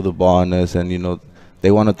 They threw the ball on us, and, you know,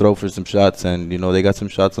 they want to throw for some shots, and, you know, they got some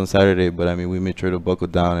shots on Saturday. But, I mean, we made sure to buckle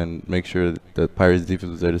down and make sure the Pirates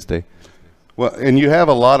defense was there to stay. Well, and you have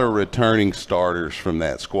a lot of returning starters from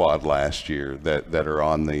that squad last year that are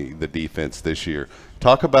on the defense this year.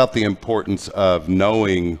 Talk about the importance of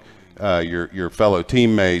knowing your fellow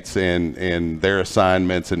teammates and their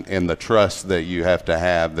assignments and the trust that you have to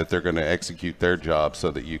have that they're going to execute their job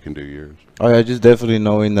so that you can do yours. Oh, yeah, just definitely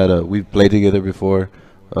knowing that we've played together before.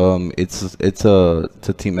 It's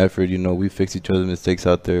a team effort. You know, we fix each other's mistakes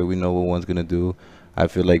out there. We know what one's going to do. I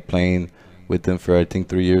feel like playing with them for I think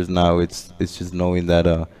 3 years now. It's just knowing that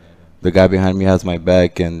the guy behind me has my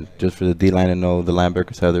back, and just for the D-line to know the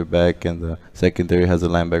linebackers have their back and the secondary has the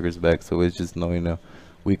linebackers back. So it's just knowing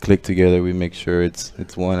we click together, we make sure it's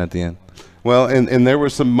one at the end. Well, and there were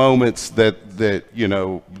some moments that you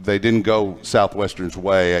know, they didn't go Southwestern's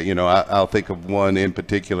way. You know, I'll think of one in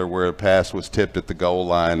particular where a pass was tipped at the goal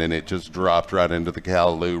line and it just dropped right into the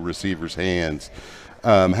Kowloon receiver's hands.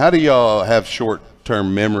 How do y'all have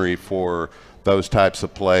short-term memory for those types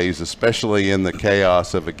of plays, especially in the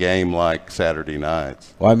chaos of a game like Saturday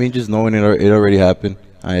nights? Well, I mean, just knowing it already happened.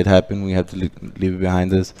 It happened. We have to leave it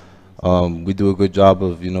behind us. We do a good job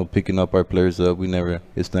of, you know, picking up our players up.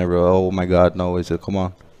 It's never, oh my God, no. It's a, come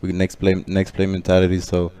on, we next play mentality.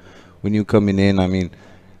 So we knew coming in, I mean,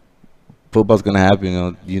 football's gonna happen. You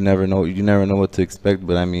know, you never know what to expect.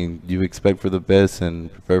 But I mean, you expect for the best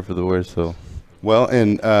and prepare for the worst. So. Well,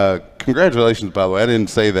 and congratulations, by the way. I didn't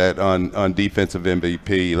say that on defensive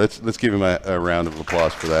MVP. Let's give him a round of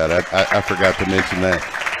applause for that. I forgot to mention that.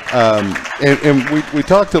 And we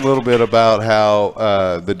talked a little bit about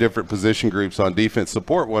how the different position groups on defense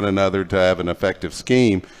support one another to have an effective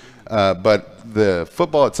scheme. But the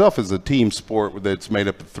football itself is a team sport that's made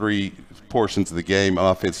up of 3 portions of the game: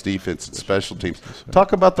 offense, defense, and special teams.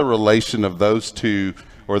 Talk about the relation of those 2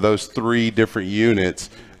 or those 3 different units,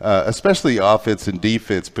 especially offense and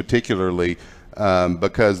defense particularly,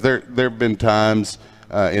 because there have been times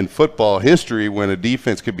in football history when a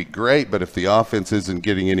defense could be great, but if the offense isn't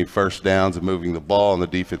getting any first downs and moving the ball, and the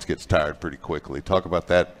defense gets tired pretty quickly. Talk about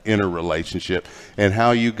that interrelationship and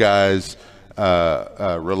how you guys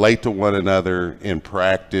relate to one another in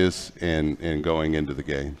practice and going into the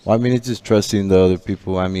game. Well, I mean, it's just trusting the other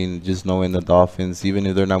people. I mean, just knowing that the offense, even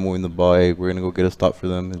if they're not moving the ball, hey, we're going to go get a stop for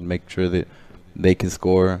them and make sure that they can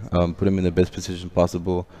score, put them in the best position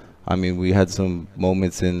possible. I mean, we had some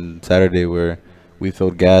moments in Saturday where we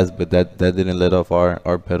felt gas, but that didn't let off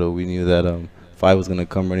our pedal. We knew that Vype was going to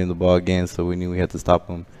come running the ball again, so we knew we had to stop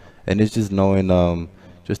him. And it's just knowing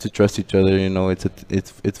just to trust each other. You know,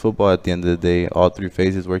 it's football at the end of the day. All 3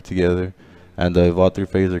 phases work together, and if all 3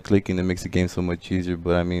 phases are clicking, it makes the game so much easier.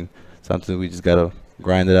 But I mean, something we just gotta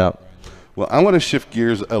grind it out. Well, I want to shift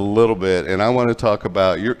gears a little bit, and I want to talk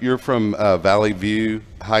about you're from Valley View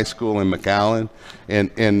High School in McAllen,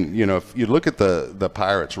 and you know, if you look at the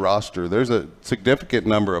Pirates roster, there's a significant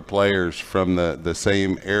number of players from the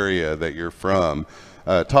same area that you're from.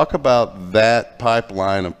 Talk about that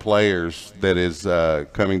pipeline of players that is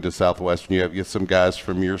coming to Southwestern. You have some guys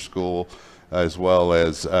from your school as well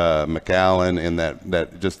as McAllen and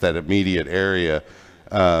that immediate area.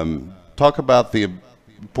 Talk about the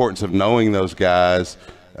importance of knowing those guys,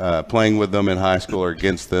 playing with them in high school or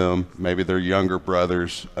against them. Maybe they're younger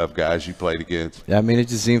brothers of guys you played against. Yeah, I mean,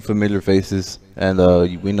 it's just seeing familiar faces, and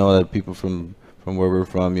we know that people from where we're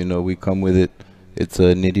from, you know, we come with it. It's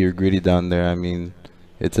a nitty or gritty down there. I mean,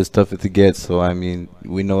 it's as tough as it gets. So I mean,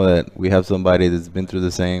 we know that we have somebody that's been through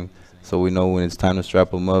the same. So we know when it's time to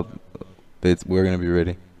strap them up, we're gonna be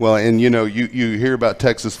ready. Well, and you know, you hear about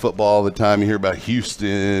Texas football all the time. You hear about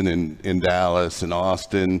Houston and Dallas and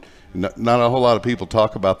Austin. Not a whole lot of people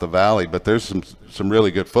talk about the Valley, but there's some really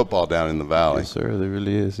good football down in the Valley. Yes, sir. There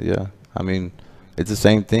really is. Yeah. I mean, it's the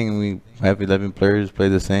same thing. We have 11 players play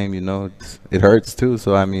the same. You know, it hurts too.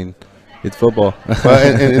 So I mean, it's football.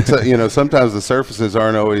 Well, and it's you know, sometimes the surfaces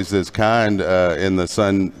aren't always as kind in the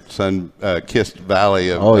sun-kissed valley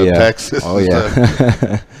of Texas. Oh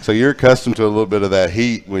yeah. So you're accustomed to a little bit of that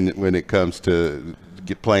heat when it comes to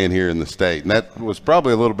playing here in the state, and that was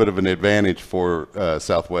probably a little bit of an advantage for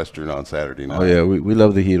Southwestern on Saturday night. Oh yeah, we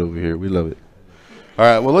love the heat over here. We love it. All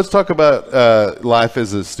right, well, let's talk about life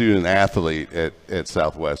as a student athlete at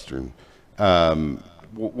Southwestern.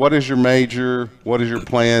 What is your major? What is your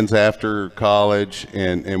plans after college?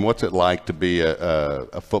 And what's it like to be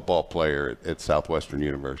a football player at Southwestern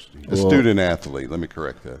University? A student athlete, let me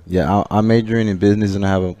correct that. Yeah, I'm majoring in business, and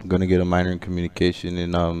I'm going to get a minor in communication.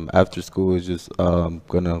 And after school is just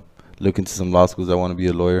going to look into some law schools. I want to be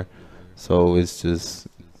a lawyer. So it's just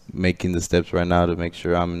making the steps right now to make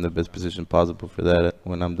sure I'm in the best position possible for that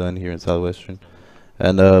when I'm done here in Southwestern.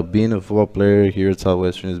 And being a football player here at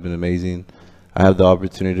Southwestern has been amazing. I have the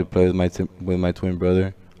opportunity to play with my twin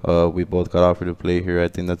brother. We both got offered to play here. I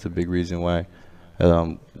think that's a big reason why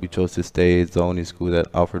we chose to stay. It's the only school that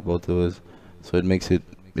offered both of us, so it makes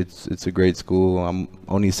it's a great school. I'm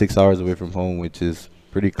only 6 hours away from home, which is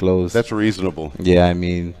pretty close. That's reasonable. Yeah, I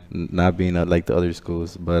mean, not being like the other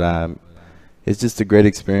schools, but it's just a great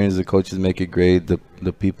experience. The coaches make it great.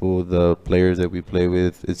 The people, the players that we play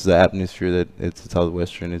with, it's the atmosphere that it's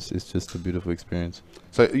Southwestern. It's just a beautiful experience.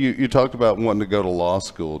 So you talked about wanting to go to law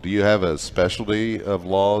school. Do you have a specialty of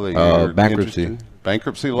law that you're bankruptcy. interested in?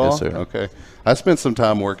 Bankruptcy law? Yes, sir. Okay. I spent some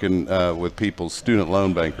time working with people's student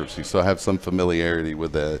loan bankruptcy, so I have some familiarity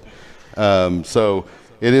with that. So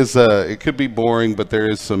it is it could be boring, but there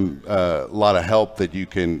is some lot of help that you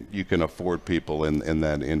can afford people in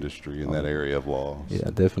that industry, in that area of law. Yeah,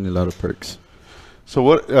 definitely a lot of perks. So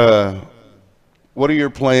what are your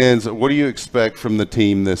plans? What do you expect from the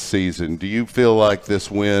team this season? Do you feel like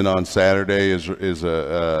this win on Saturday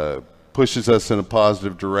pushes us in a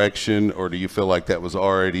positive direction, or do you feel like that was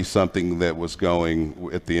already something that was going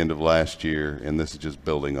at the end of last year, and this is just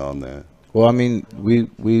building on that? Well, I mean,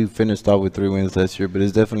 we finished off with 3 wins last year, but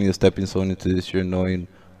it's definitely a stepping stone into this year, knowing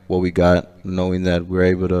what we got, knowing that we're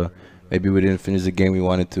able to, maybe we didn't finish the game we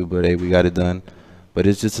wanted to, but hey, we got it done. but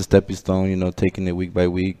it's just a stepping stone, you know, taking it week by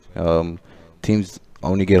week. Teams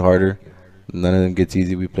only get harder. None of them gets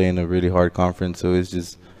easy. We play in a really hard conference, so it's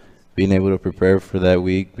just being able to prepare for that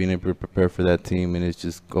week, being able to prepare for that team, and it's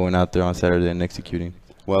just going out there on Saturday and executing.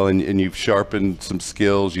 Well, and you've sharpened some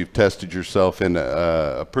skills. You've tested yourself in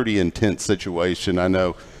a pretty intense situation. I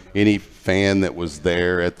know any fan that was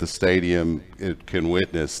there at the stadium can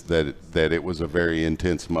witness that it was a very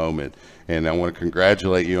intense moment. And I want to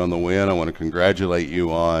congratulate you on the win. I want to congratulate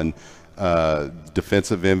you on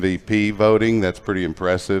defensive MVP voting. That's pretty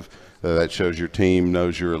impressive. That shows your team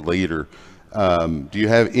knows you're a leader. Do you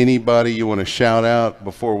have anybody you want to shout out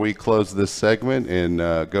before we close this segment and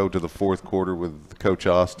go to the fourth quarter with Coach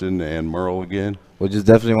Austin and Merle again? Well, just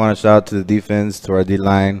definitely want to shout out to the defense, to our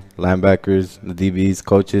D-line, linebackers, the DBs,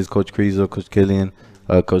 coaches, Coach Creasel, Coach Killian,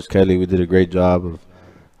 Coach Kelly. We did a great job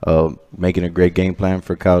of making a great game plan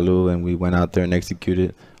for Kowloon, and we went out there and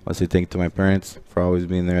executed. I want to say thank you to my parents for always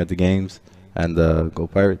being there at the games, and go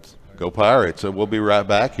Pirates. Go Pirates. So we'll be right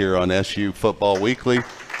back here on SU Football Weekly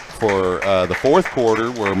for the fourth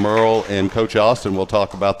quarter, where Merle and Coach Austin will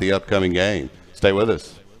talk about the upcoming game. Stay with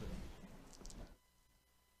us.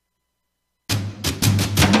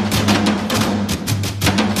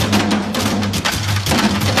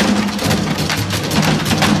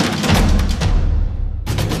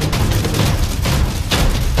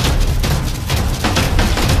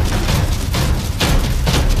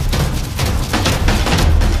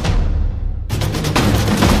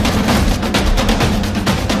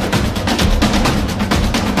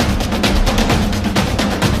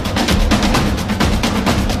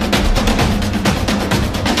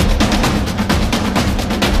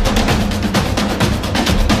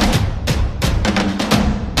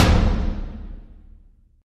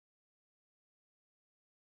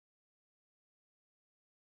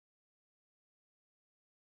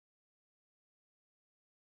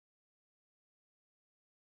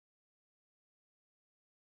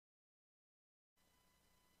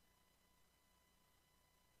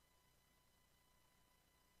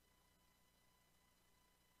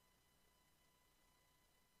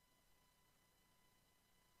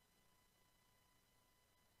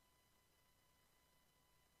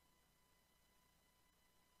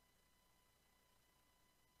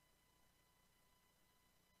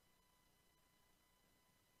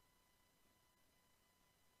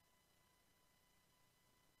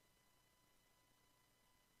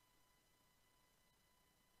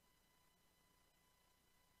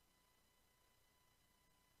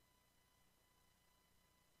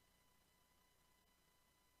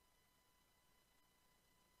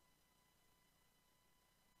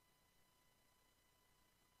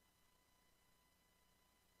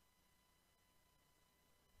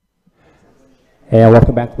 And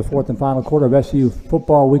welcome back to the fourth and final quarter of SU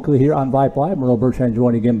Football Weekly here on Vype Live. Merle Bertrand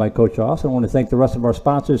joined again by Coach Austin. I want to thank the rest of our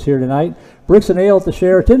sponsors here tonight. Bricks and Ale at the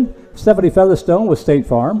Sheraton, Stephanie Featherstone with State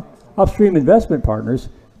Farm, Upstream Investment Partners,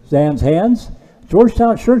 Zan's Hands,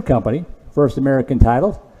 Georgetown Shirt Company, First American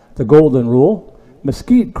Title, The Golden Rule,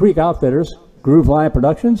 Mesquite Creek Outfitters, Groove Line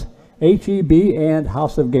Productions, HEB, and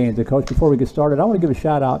House of Gains. And Coach, before we get started, I want to give a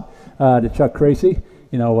shout out to Chuck Tracy.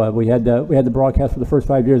 You know, we had the broadcast for the first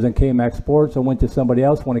 5 years on KMAX Sports. I went to somebody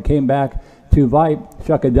else. When it came back to Vype,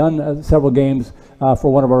 Chuck had done several games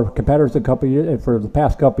for one of our competitors for the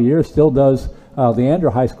past couple of years. Still does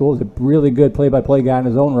Leandra High School. Is a really good play-by-play guy in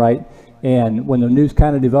his own right. And when the news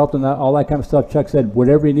kind of developed and all that kind of stuff, Chuck said,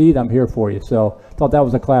 "Whatever you need, I'm here for you." So thought that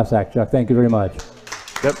was a class act, Chuck. Thank you very much.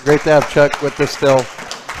 Yep, great to have Chuck with us still.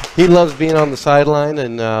 He loves being on the sideline,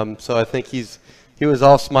 and so I think he was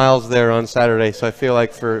all smiles there on Saturday. So I feel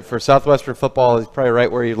like for Southwestern football, he's probably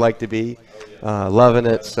right where you'd like to be, loving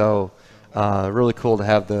it. So really cool to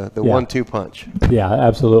have the 1-2 punch. Yeah,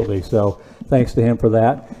 absolutely. So thanks to him for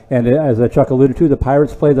that. And as Chuck alluded to, the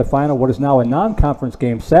Pirates play the final, what is now a non-conference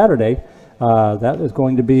game Saturday. That is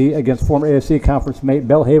going to be against former ASC conference mate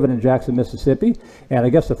Belhaven and Jackson, Mississippi. And I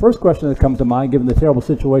guess the first question that comes to mind, given the terrible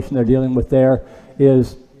situation they're dealing with there,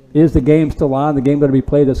 is the game still on? The game going to be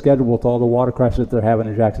played as scheduled with all the water crisis that they're having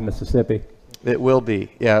in Jackson, Mississippi? It will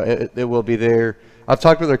be. Yeah, it will be there. I've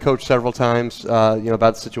talked with their coach several times,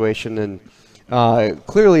 about the situation, and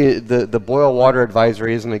clearly the boil water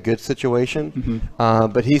advisory isn't a good situation.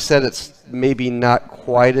 Mm-hmm. But he said it's maybe not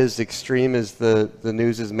quite as extreme as the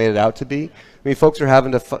news has made it out to be. I mean, folks are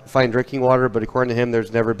having to find drinking water, but according to him,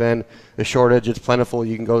 there's never been a shortage. It's plentiful.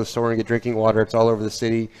 You can go to the store and get drinking water. It's all over the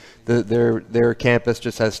city. Their campus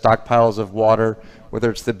just has stockpiles of water,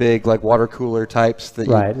 whether it's the big like water cooler types that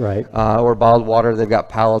or bottled water. They've got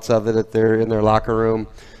pallets of it in their locker room.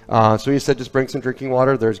 So he said just bring some drinking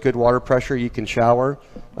water. There's good water pressure. You can shower.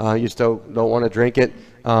 You just don't want to drink it.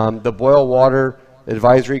 The boil water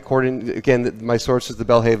advisory, according, again, my source is the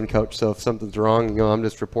Belhaven coach, so if something's wrong, I'm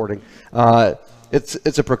just reporting.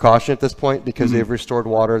 It's a precaution at this point because they've restored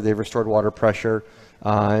water pressure,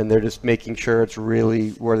 and they're just making sure it's really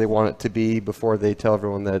where they want it to be before they tell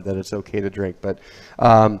everyone that it's okay to drink. But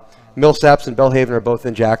Millsaps and Belhaven are both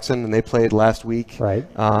in Jackson, and they played last week. Right.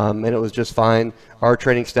 And it was just fine. Our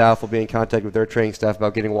training staff will be in contact with their training staff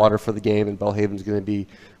about getting water for the game, and Belhaven's going to be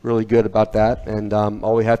really good about that. And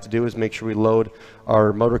all we have to do is make sure we load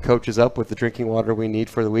our motor coaches up with the drinking water we need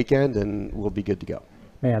for the weekend, and we'll be good to go.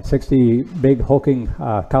 Man, 60 big hulking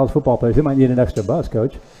college football players. They might need an extra bus,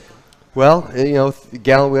 Coach. Well, a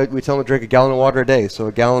gallon. We tell them to drink a gallon of water a day. So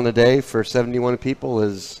a gallon a day for 71 people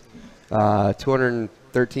is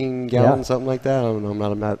 213 gallons, something like that. I don't know.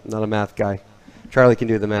 I'm not a math guy. Charlie can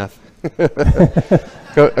do the math.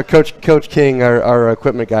 Coach King, our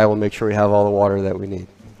equipment guy, will make sure we have all the water that we need.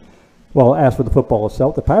 Well, as for the football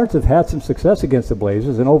itself, the Pirates have had some success against the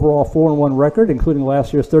Blazers, an overall 4-1 record, including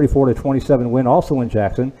last year's 34-27 win, also in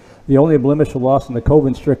Jackson. The only blemish loss in the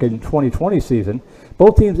COVID-stricken 2020 season.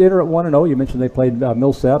 Both teams enter at 1-0. You mentioned they played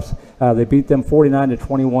Millsaps. They beat them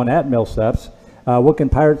 49-21 at Millsaps. What can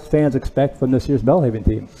Pirates fans expect from this year's Belhaven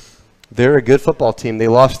team? They're a good football team. They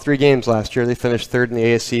lost 3 games last year. They finished third in the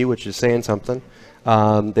ASC, which is saying something.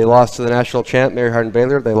 They lost to the national champ, Mary Hardin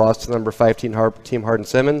Baylor. They lost to the number 5 team Hardin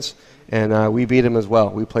Simmons, and we beat them as well.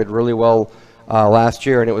 We played really well last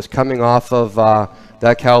year, and it was coming off of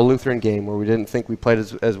that Cal Lutheran game where we didn't think we played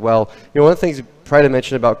as well. One of the things you try to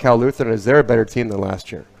mention about Cal Lutheran is they're a better team than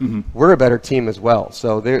last year. We're a better team as well.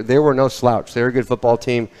 So they were no slouch. They're a good football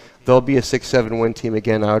team. They'll be a 6-7 win team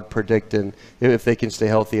again, I would predict, and if they can stay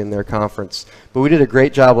healthy in their conference. But we did a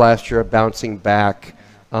great job last year of bouncing back,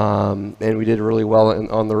 and we did really well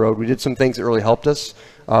on the road. We did some things that really helped us.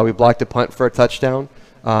 We blocked a punt for a touchdown.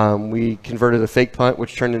 We converted a fake punt,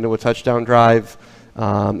 which turned into a touchdown drive.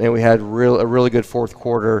 And we had a really good fourth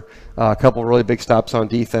quarter, a couple really big stops on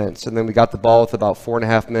defense. And then we got the ball with about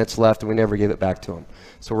 4.5 minutes left, and we never gave it back to them.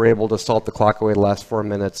 So we're able to salt the clock away the last 4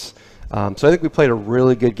 minutes. So I think we played a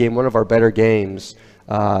really good game, one of our better games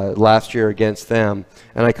last year against them.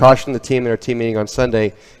 And I cautioned the team in our team meeting on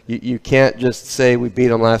Sunday, you can't just say we beat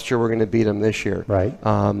them last year, we're going to beat them this year. Right.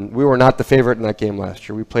 We were not the favorite in that game last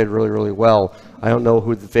year. We played really, really well. I don't know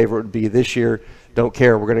who the favorite would be this year. Don't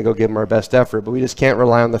care. We're going to go give them our best effort. But we just can't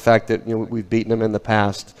rely on the fact that we've beaten them in the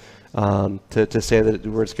past to say that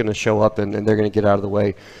we're just going to show up and they're going to get out of the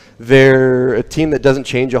way. They're a team that doesn't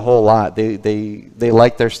change a whole lot. They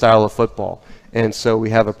like their style of football. And so we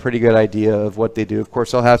have a pretty good idea of what they do. Of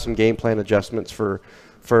course, they'll have some game plan adjustments for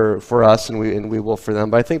us, and we will for them.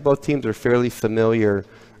 But I think both teams are fairly familiar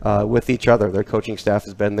with each other. Their coaching staff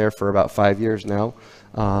has been there for about 5 years now,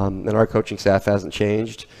 and our coaching staff hasn't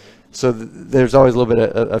changed. So there's always a little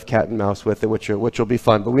bit of cat and mouse with it, which will be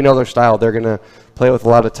fun. But we know their style. They're going to play with a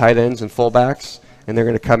lot of tight ends and fullbacks, and they're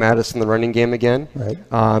going to come at us in the running game again, right.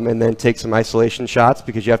 And then take some isolation shots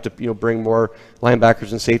because you have to bring more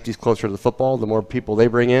linebackers and safeties closer to the football, the more people they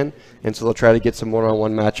bring in. And so they'll try to get some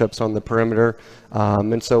one-on-one matchups on the perimeter.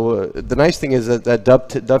 And so the nice thing is that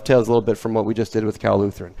dovetails a little bit from what we just did with Cal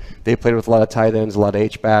Lutheran. They played with a lot of tight ends, a lot of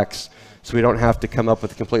H-backs, so we don't have to come up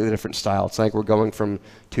with a completely different style. It's like we're going from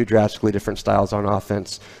 2 drastically different styles on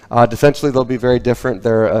offense. Defensively, they'll be very different.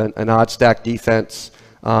 They're an odd stack defense.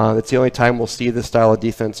 It's the only time we'll see this style of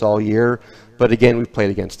defense all year. But again, we've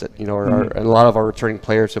played against it. And a lot of our returning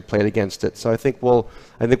players have played against it. So I think we'll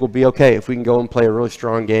be okay if we can go and play a really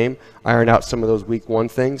strong game, iron out some of those week 1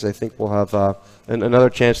 things. I think we'll have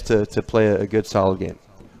another chance to play a good, solid game.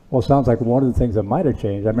 Well, it sounds like one of the things that might have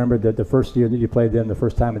changed. I remember that the first year that you played them, the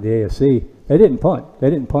first time in the ASC, they didn't punt. They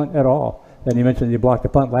didn't punt at all. Then you mentioned you blocked the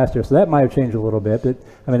punt last year, so that might have changed a little bit. But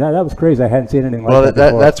I mean, that was crazy. I hadn't seen anything like that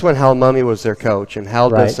before. That's when Hal Mummy was their coach, and Hal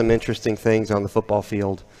Right. does some interesting things on the football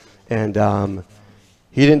field. And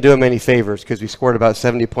he didn't do him any favors because we scored about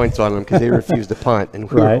 70 points on them because they refused to punt,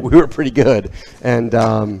 and we were pretty good. And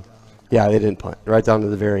yeah, they didn't punt right down to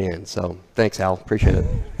the very end. So thanks, Hal. Appreciate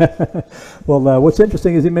it. Well, what's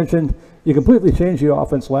interesting is you mentioned you completely changed your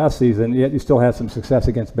offense last season, yet you still had some success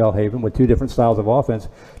against Belhaven with 2 different styles of offense.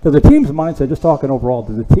 Does the team's mindset, just talking overall,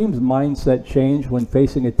 does the team's mindset change when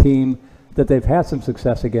facing a team that they've had some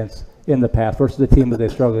success against in the past versus the team that they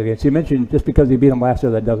struggled against? You mentioned just because you beat them last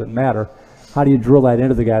year, that doesn't matter. How do you drill that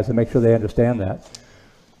into the guys to make sure they understand that?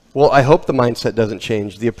 Well, I hope the mindset doesn't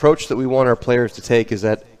change. The approach that we want our players to take is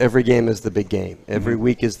that every game is the big game. Every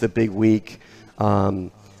week is the big week.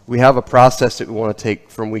 We have a process that we want to take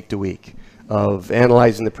from week to week of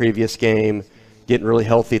analyzing the previous game, getting really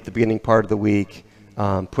healthy at the beginning part of the week,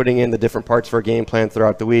 putting in the different parts of our game plan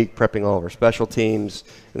throughout the week, prepping all of our special teams,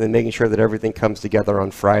 and then making sure that everything comes together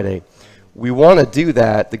on Friday. We want to do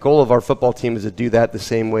that. The goal of our football team is to do that the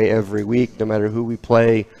same way every week, no matter who we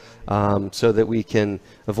play, so that we can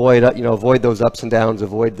avoid those ups and downs,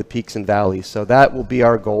 avoid the peaks and valleys. So that will be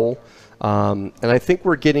our goal. And I think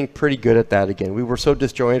we're getting pretty good at that again. We were so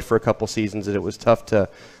disjointed for a couple seasons that it was tough to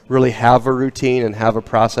really have a routine and have a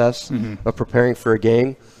process of preparing for a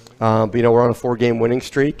game. But, we're on a 4-game winning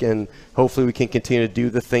streak, and hopefully we can continue to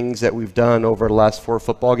do the things that we've done over the last 4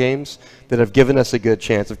 football games that have given us a good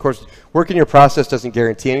chance. Of course, working your process doesn't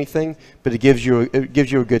guarantee anything, but it gives you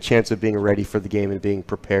a good chance of being ready for the game and being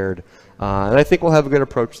prepared. And I think we'll have a good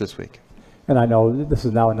approach this week. And I know this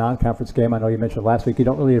is now a non-conference game. I know you mentioned last week you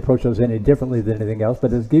don't really approach those any differently than anything else,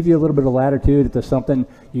 but does it give you a little bit of latitude if there's something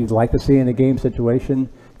you'd like to see in a game situation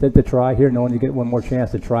to try here, knowing you get one more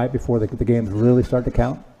chance to try it before the games really start to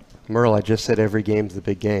count? Merle, I just said every game's the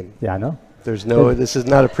big game. Yeah, I know. This is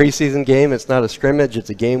not a preseason game. It's not a scrimmage. It's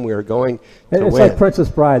a game we are going to win. It's like Princess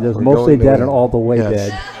Bride. There's mostly dead and all the way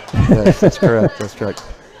dead. Yes, that's correct. That's correct.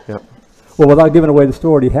 Yeah. Well, without giving away the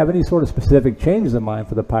story, do you have any sort of specific changes in mind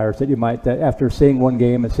for the Pirates that you might, after seeing one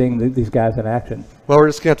game and seeing these guys in action? Well, we're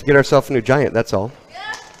just going to have to get ourselves a new giant, that's all.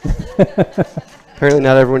 Apparently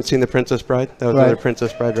not everyone's seen The Princess Bride. That was another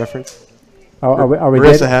Princess Bride reference. Are we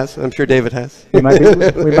Marissa has. I'm sure David has. we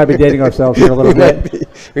might be dating ourselves here a little bit.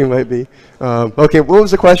 We might be. Okay, what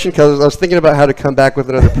was the question? Because I was thinking about how to come back with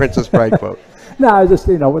another Princess Bride quote. No, I was just,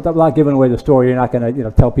 without giving away the story, you're not going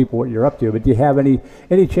to, tell people what you're up to. But do you have any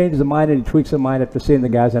changes of mind, any tweaks of mind after seeing the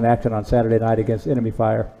guys in action on Saturday night against Enemy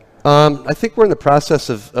Fire? I think we're in the process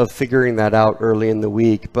of figuring that out early in the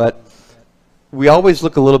week, but we always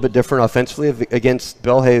look a little bit different offensively against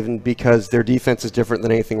Belhaven because their defense is different than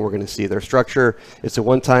anything we're going to see. Their structure, it's a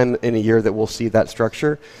one time in a year that we'll see that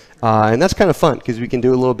structure. And that's kind of fun because we can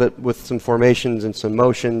do a little bit with some formations and some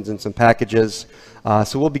motions and some packages.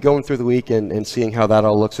 So we'll be going through the week and seeing how that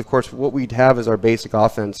all looks. Of course, what we'd have is our basic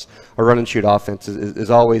offense, our run and shoot offense is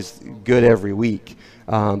always good every week.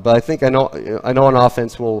 But I know on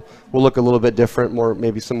offense we'll look a little bit different,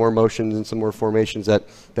 maybe some more motions and some more formations that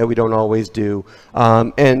we don't always do.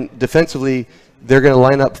 And defensively, they're going to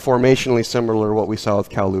line up formationally similar to what we saw with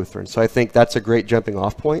Cal Lutheran. So I think that's a great jumping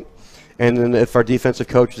off point. And then if our defensive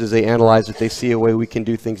coaches, as they analyze it, they see a way we can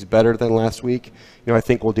do things better than last week, I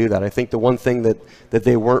think we'll do that. I think the one thing that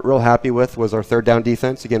they weren't real happy with was our third down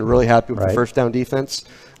defense. Again, really happy with the first down defense,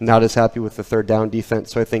 not as happy with the third down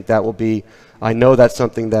defense. So I think that will be, I know that's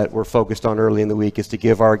something that we're focused on early in the week, is to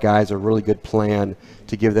give our guys a really good plan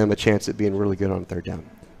to give them a chance at being really good on third down.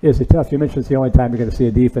 Is it tough? You mentioned it's the only time you're going to see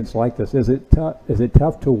a defense like this. Is it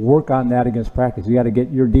tough to work on that against practice? You got to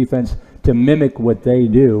get your defense to mimic what they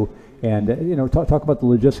do. And, talk about the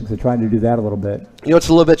logistics of trying to do that a little bit. It's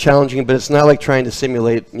a little bit challenging, but it's not like trying to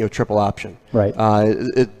simulate, triple option. Right.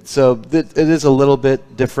 So it is a little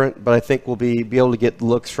bit different, but I think we'll be able to get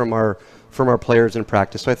looks from our players in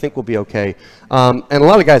practice. So I think we'll be okay. And a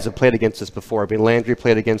lot of guys have played against us before. I mean, Landry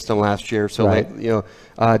played against them last year. So,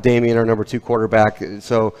 Damian, our number 2 quarterback.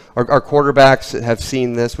 So our quarterbacks have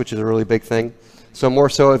seen this, which is a really big thing. So more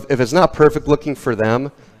so, if it's not perfect looking for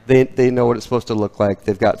them, they know what it's supposed to look like.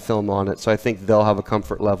 They've got film on it, so I think they'll have a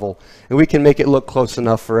comfort level. And we can make it look close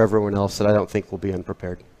enough for everyone else that I don't think will be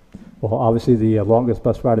unprepared. Well, obviously the longest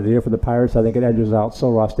bus ride of the year for the Pirates. I think it edges out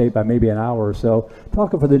Sul State by maybe an hour or so.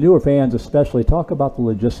 Talking for the newer fans especially, talk about the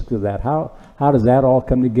logistics of that. How does that all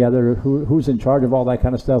come together? Who's in charge of all that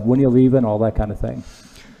kind of stuff? When you leaving? All that kind of thing.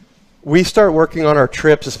 We start working on our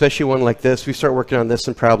trips, especially one like this. We start working on this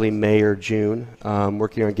in probably May or June,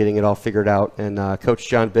 working on getting it all figured out. And Coach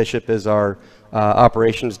John Bishop is our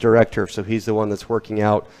operations director, so he's the one that's working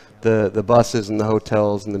out the buses and the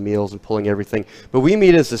hotels and the meals and pulling everything. But we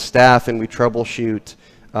meet as a staff and we troubleshoot.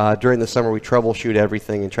 During the summer, we troubleshoot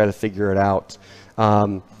everything and try to figure it out.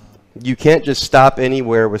 You can't just stop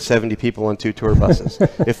anywhere with 70 people on 2 tour buses.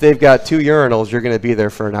 If they've got 2 urinals, you're going to be there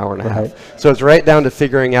for an hour and a half. So it's right down to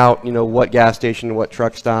figuring out, what gas station, what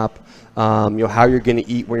truck stop, how you're going to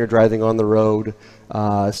eat when you're driving on the road.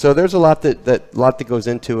 So there's a lot that goes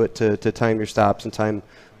into it to time your stops and time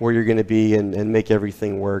where you're going to be and make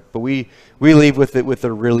everything work. But we leave with it with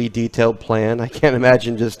a really detailed plan. I can't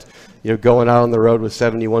imagine just going out on the road with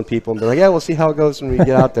 71 people and be like, yeah, we'll see how it goes when we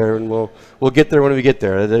get out there, and we'll get there when we get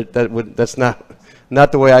there. That's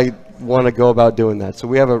not the way I want to go about doing that. So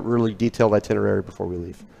we have a really detailed itinerary before we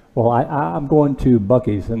leave. Well, I'm going to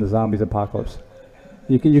Buc-ee's in the Zombies Apocalypse.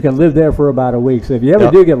 You can live there for about a week. So if you ever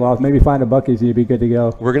do get lost, maybe find a Buc-ee's and you'd be good to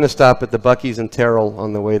go. We're going to stop at the Buc-ee's in Terrell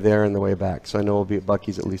on the way there and the way back. So I know we'll be at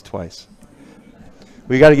Buc-ee's at least twice.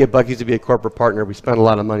 we got to get Buc-ee's to be a corporate partner. We spent a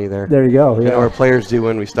lot of money there. There you go. Yeah. And our players do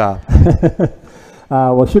when we stop.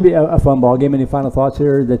 Well, it should be a fun ball game. Any final thoughts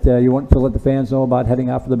here that you want to let the fans know about heading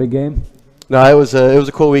out for the big game? No, it was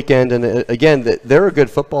a cool weekend, and again, they're a good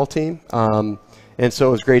football team, and so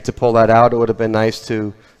it was great to pull that out. It would have been nice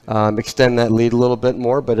to extend that lead a little bit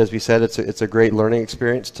more, but as we said, it's a great learning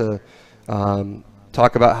experience to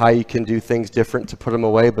talk about how you can do things different to put them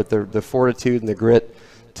away, but the fortitude and the grit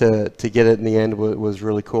to get it in the end was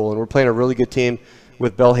really cool. And we're playing a really good team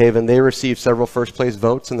with Belhaven. They received several first-place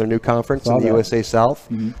votes in their new conference in the USA South.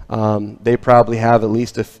 They probably have at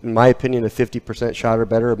least, in my opinion, a 50% shot or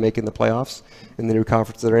better of making the playoffs in the new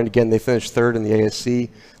conference they're in. Again, they finished third in the ASC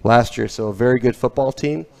last year, so a very good football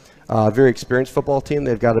team. Very experienced football team.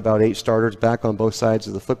 They've got about 8 starters back on both sides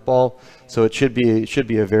of the football, so it should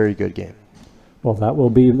be a very good game. Well, that will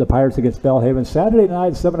be the Pirates against Belhaven Saturday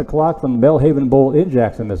night, 7 o'clock from the Belhaven Bowl in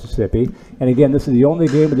Jackson, Mississippi. And again, this is the only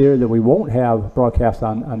game of the year that we won't have broadcast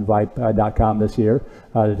on Vype.com this year.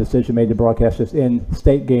 The decision made to broadcast just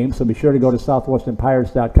in-state games, so be sure to go to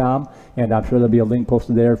southwesternpirates.com, and I'm sure there'll be a link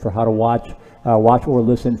posted there for how to watch or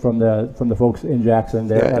listen from the folks in Jackson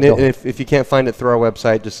there. Yeah, and if you can't find it through our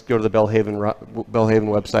website, just go to the Belhaven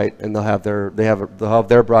website, and they'll have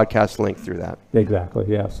their broadcast link through that. Exactly.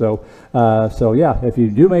 Yeah. So yeah, if you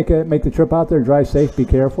do make the trip out there, drive safe, be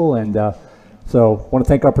careful, and so I want to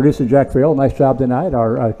thank our producer Jack Farrell. Nice job tonight.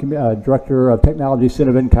 Our director of technology,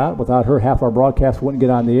 Cinna Vincott. Without her, half our broadcast wouldn't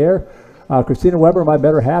get on the air. Christina Weber, my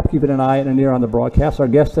better half, keeping an eye and an ear on the broadcast. Our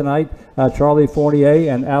guests tonight, Charlie Fournier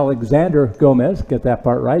and Alexander Gomez, get that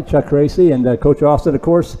part right, Chuck Tracy, and Coach Austin, of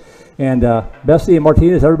course, and Bessie and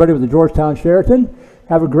Martinez, everybody with the Georgetown Sheraton.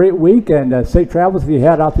 Have a great week, and safe travels if you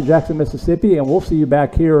head out to Jackson, Mississippi, and we'll see you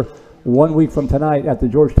back here 1 week from tonight at the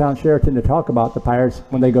Georgetown Sheraton to talk about the Pirates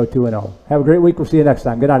when they go 2-0. Have a great week. We'll see you next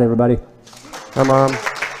time. Good night, everybody. Hi, Mom.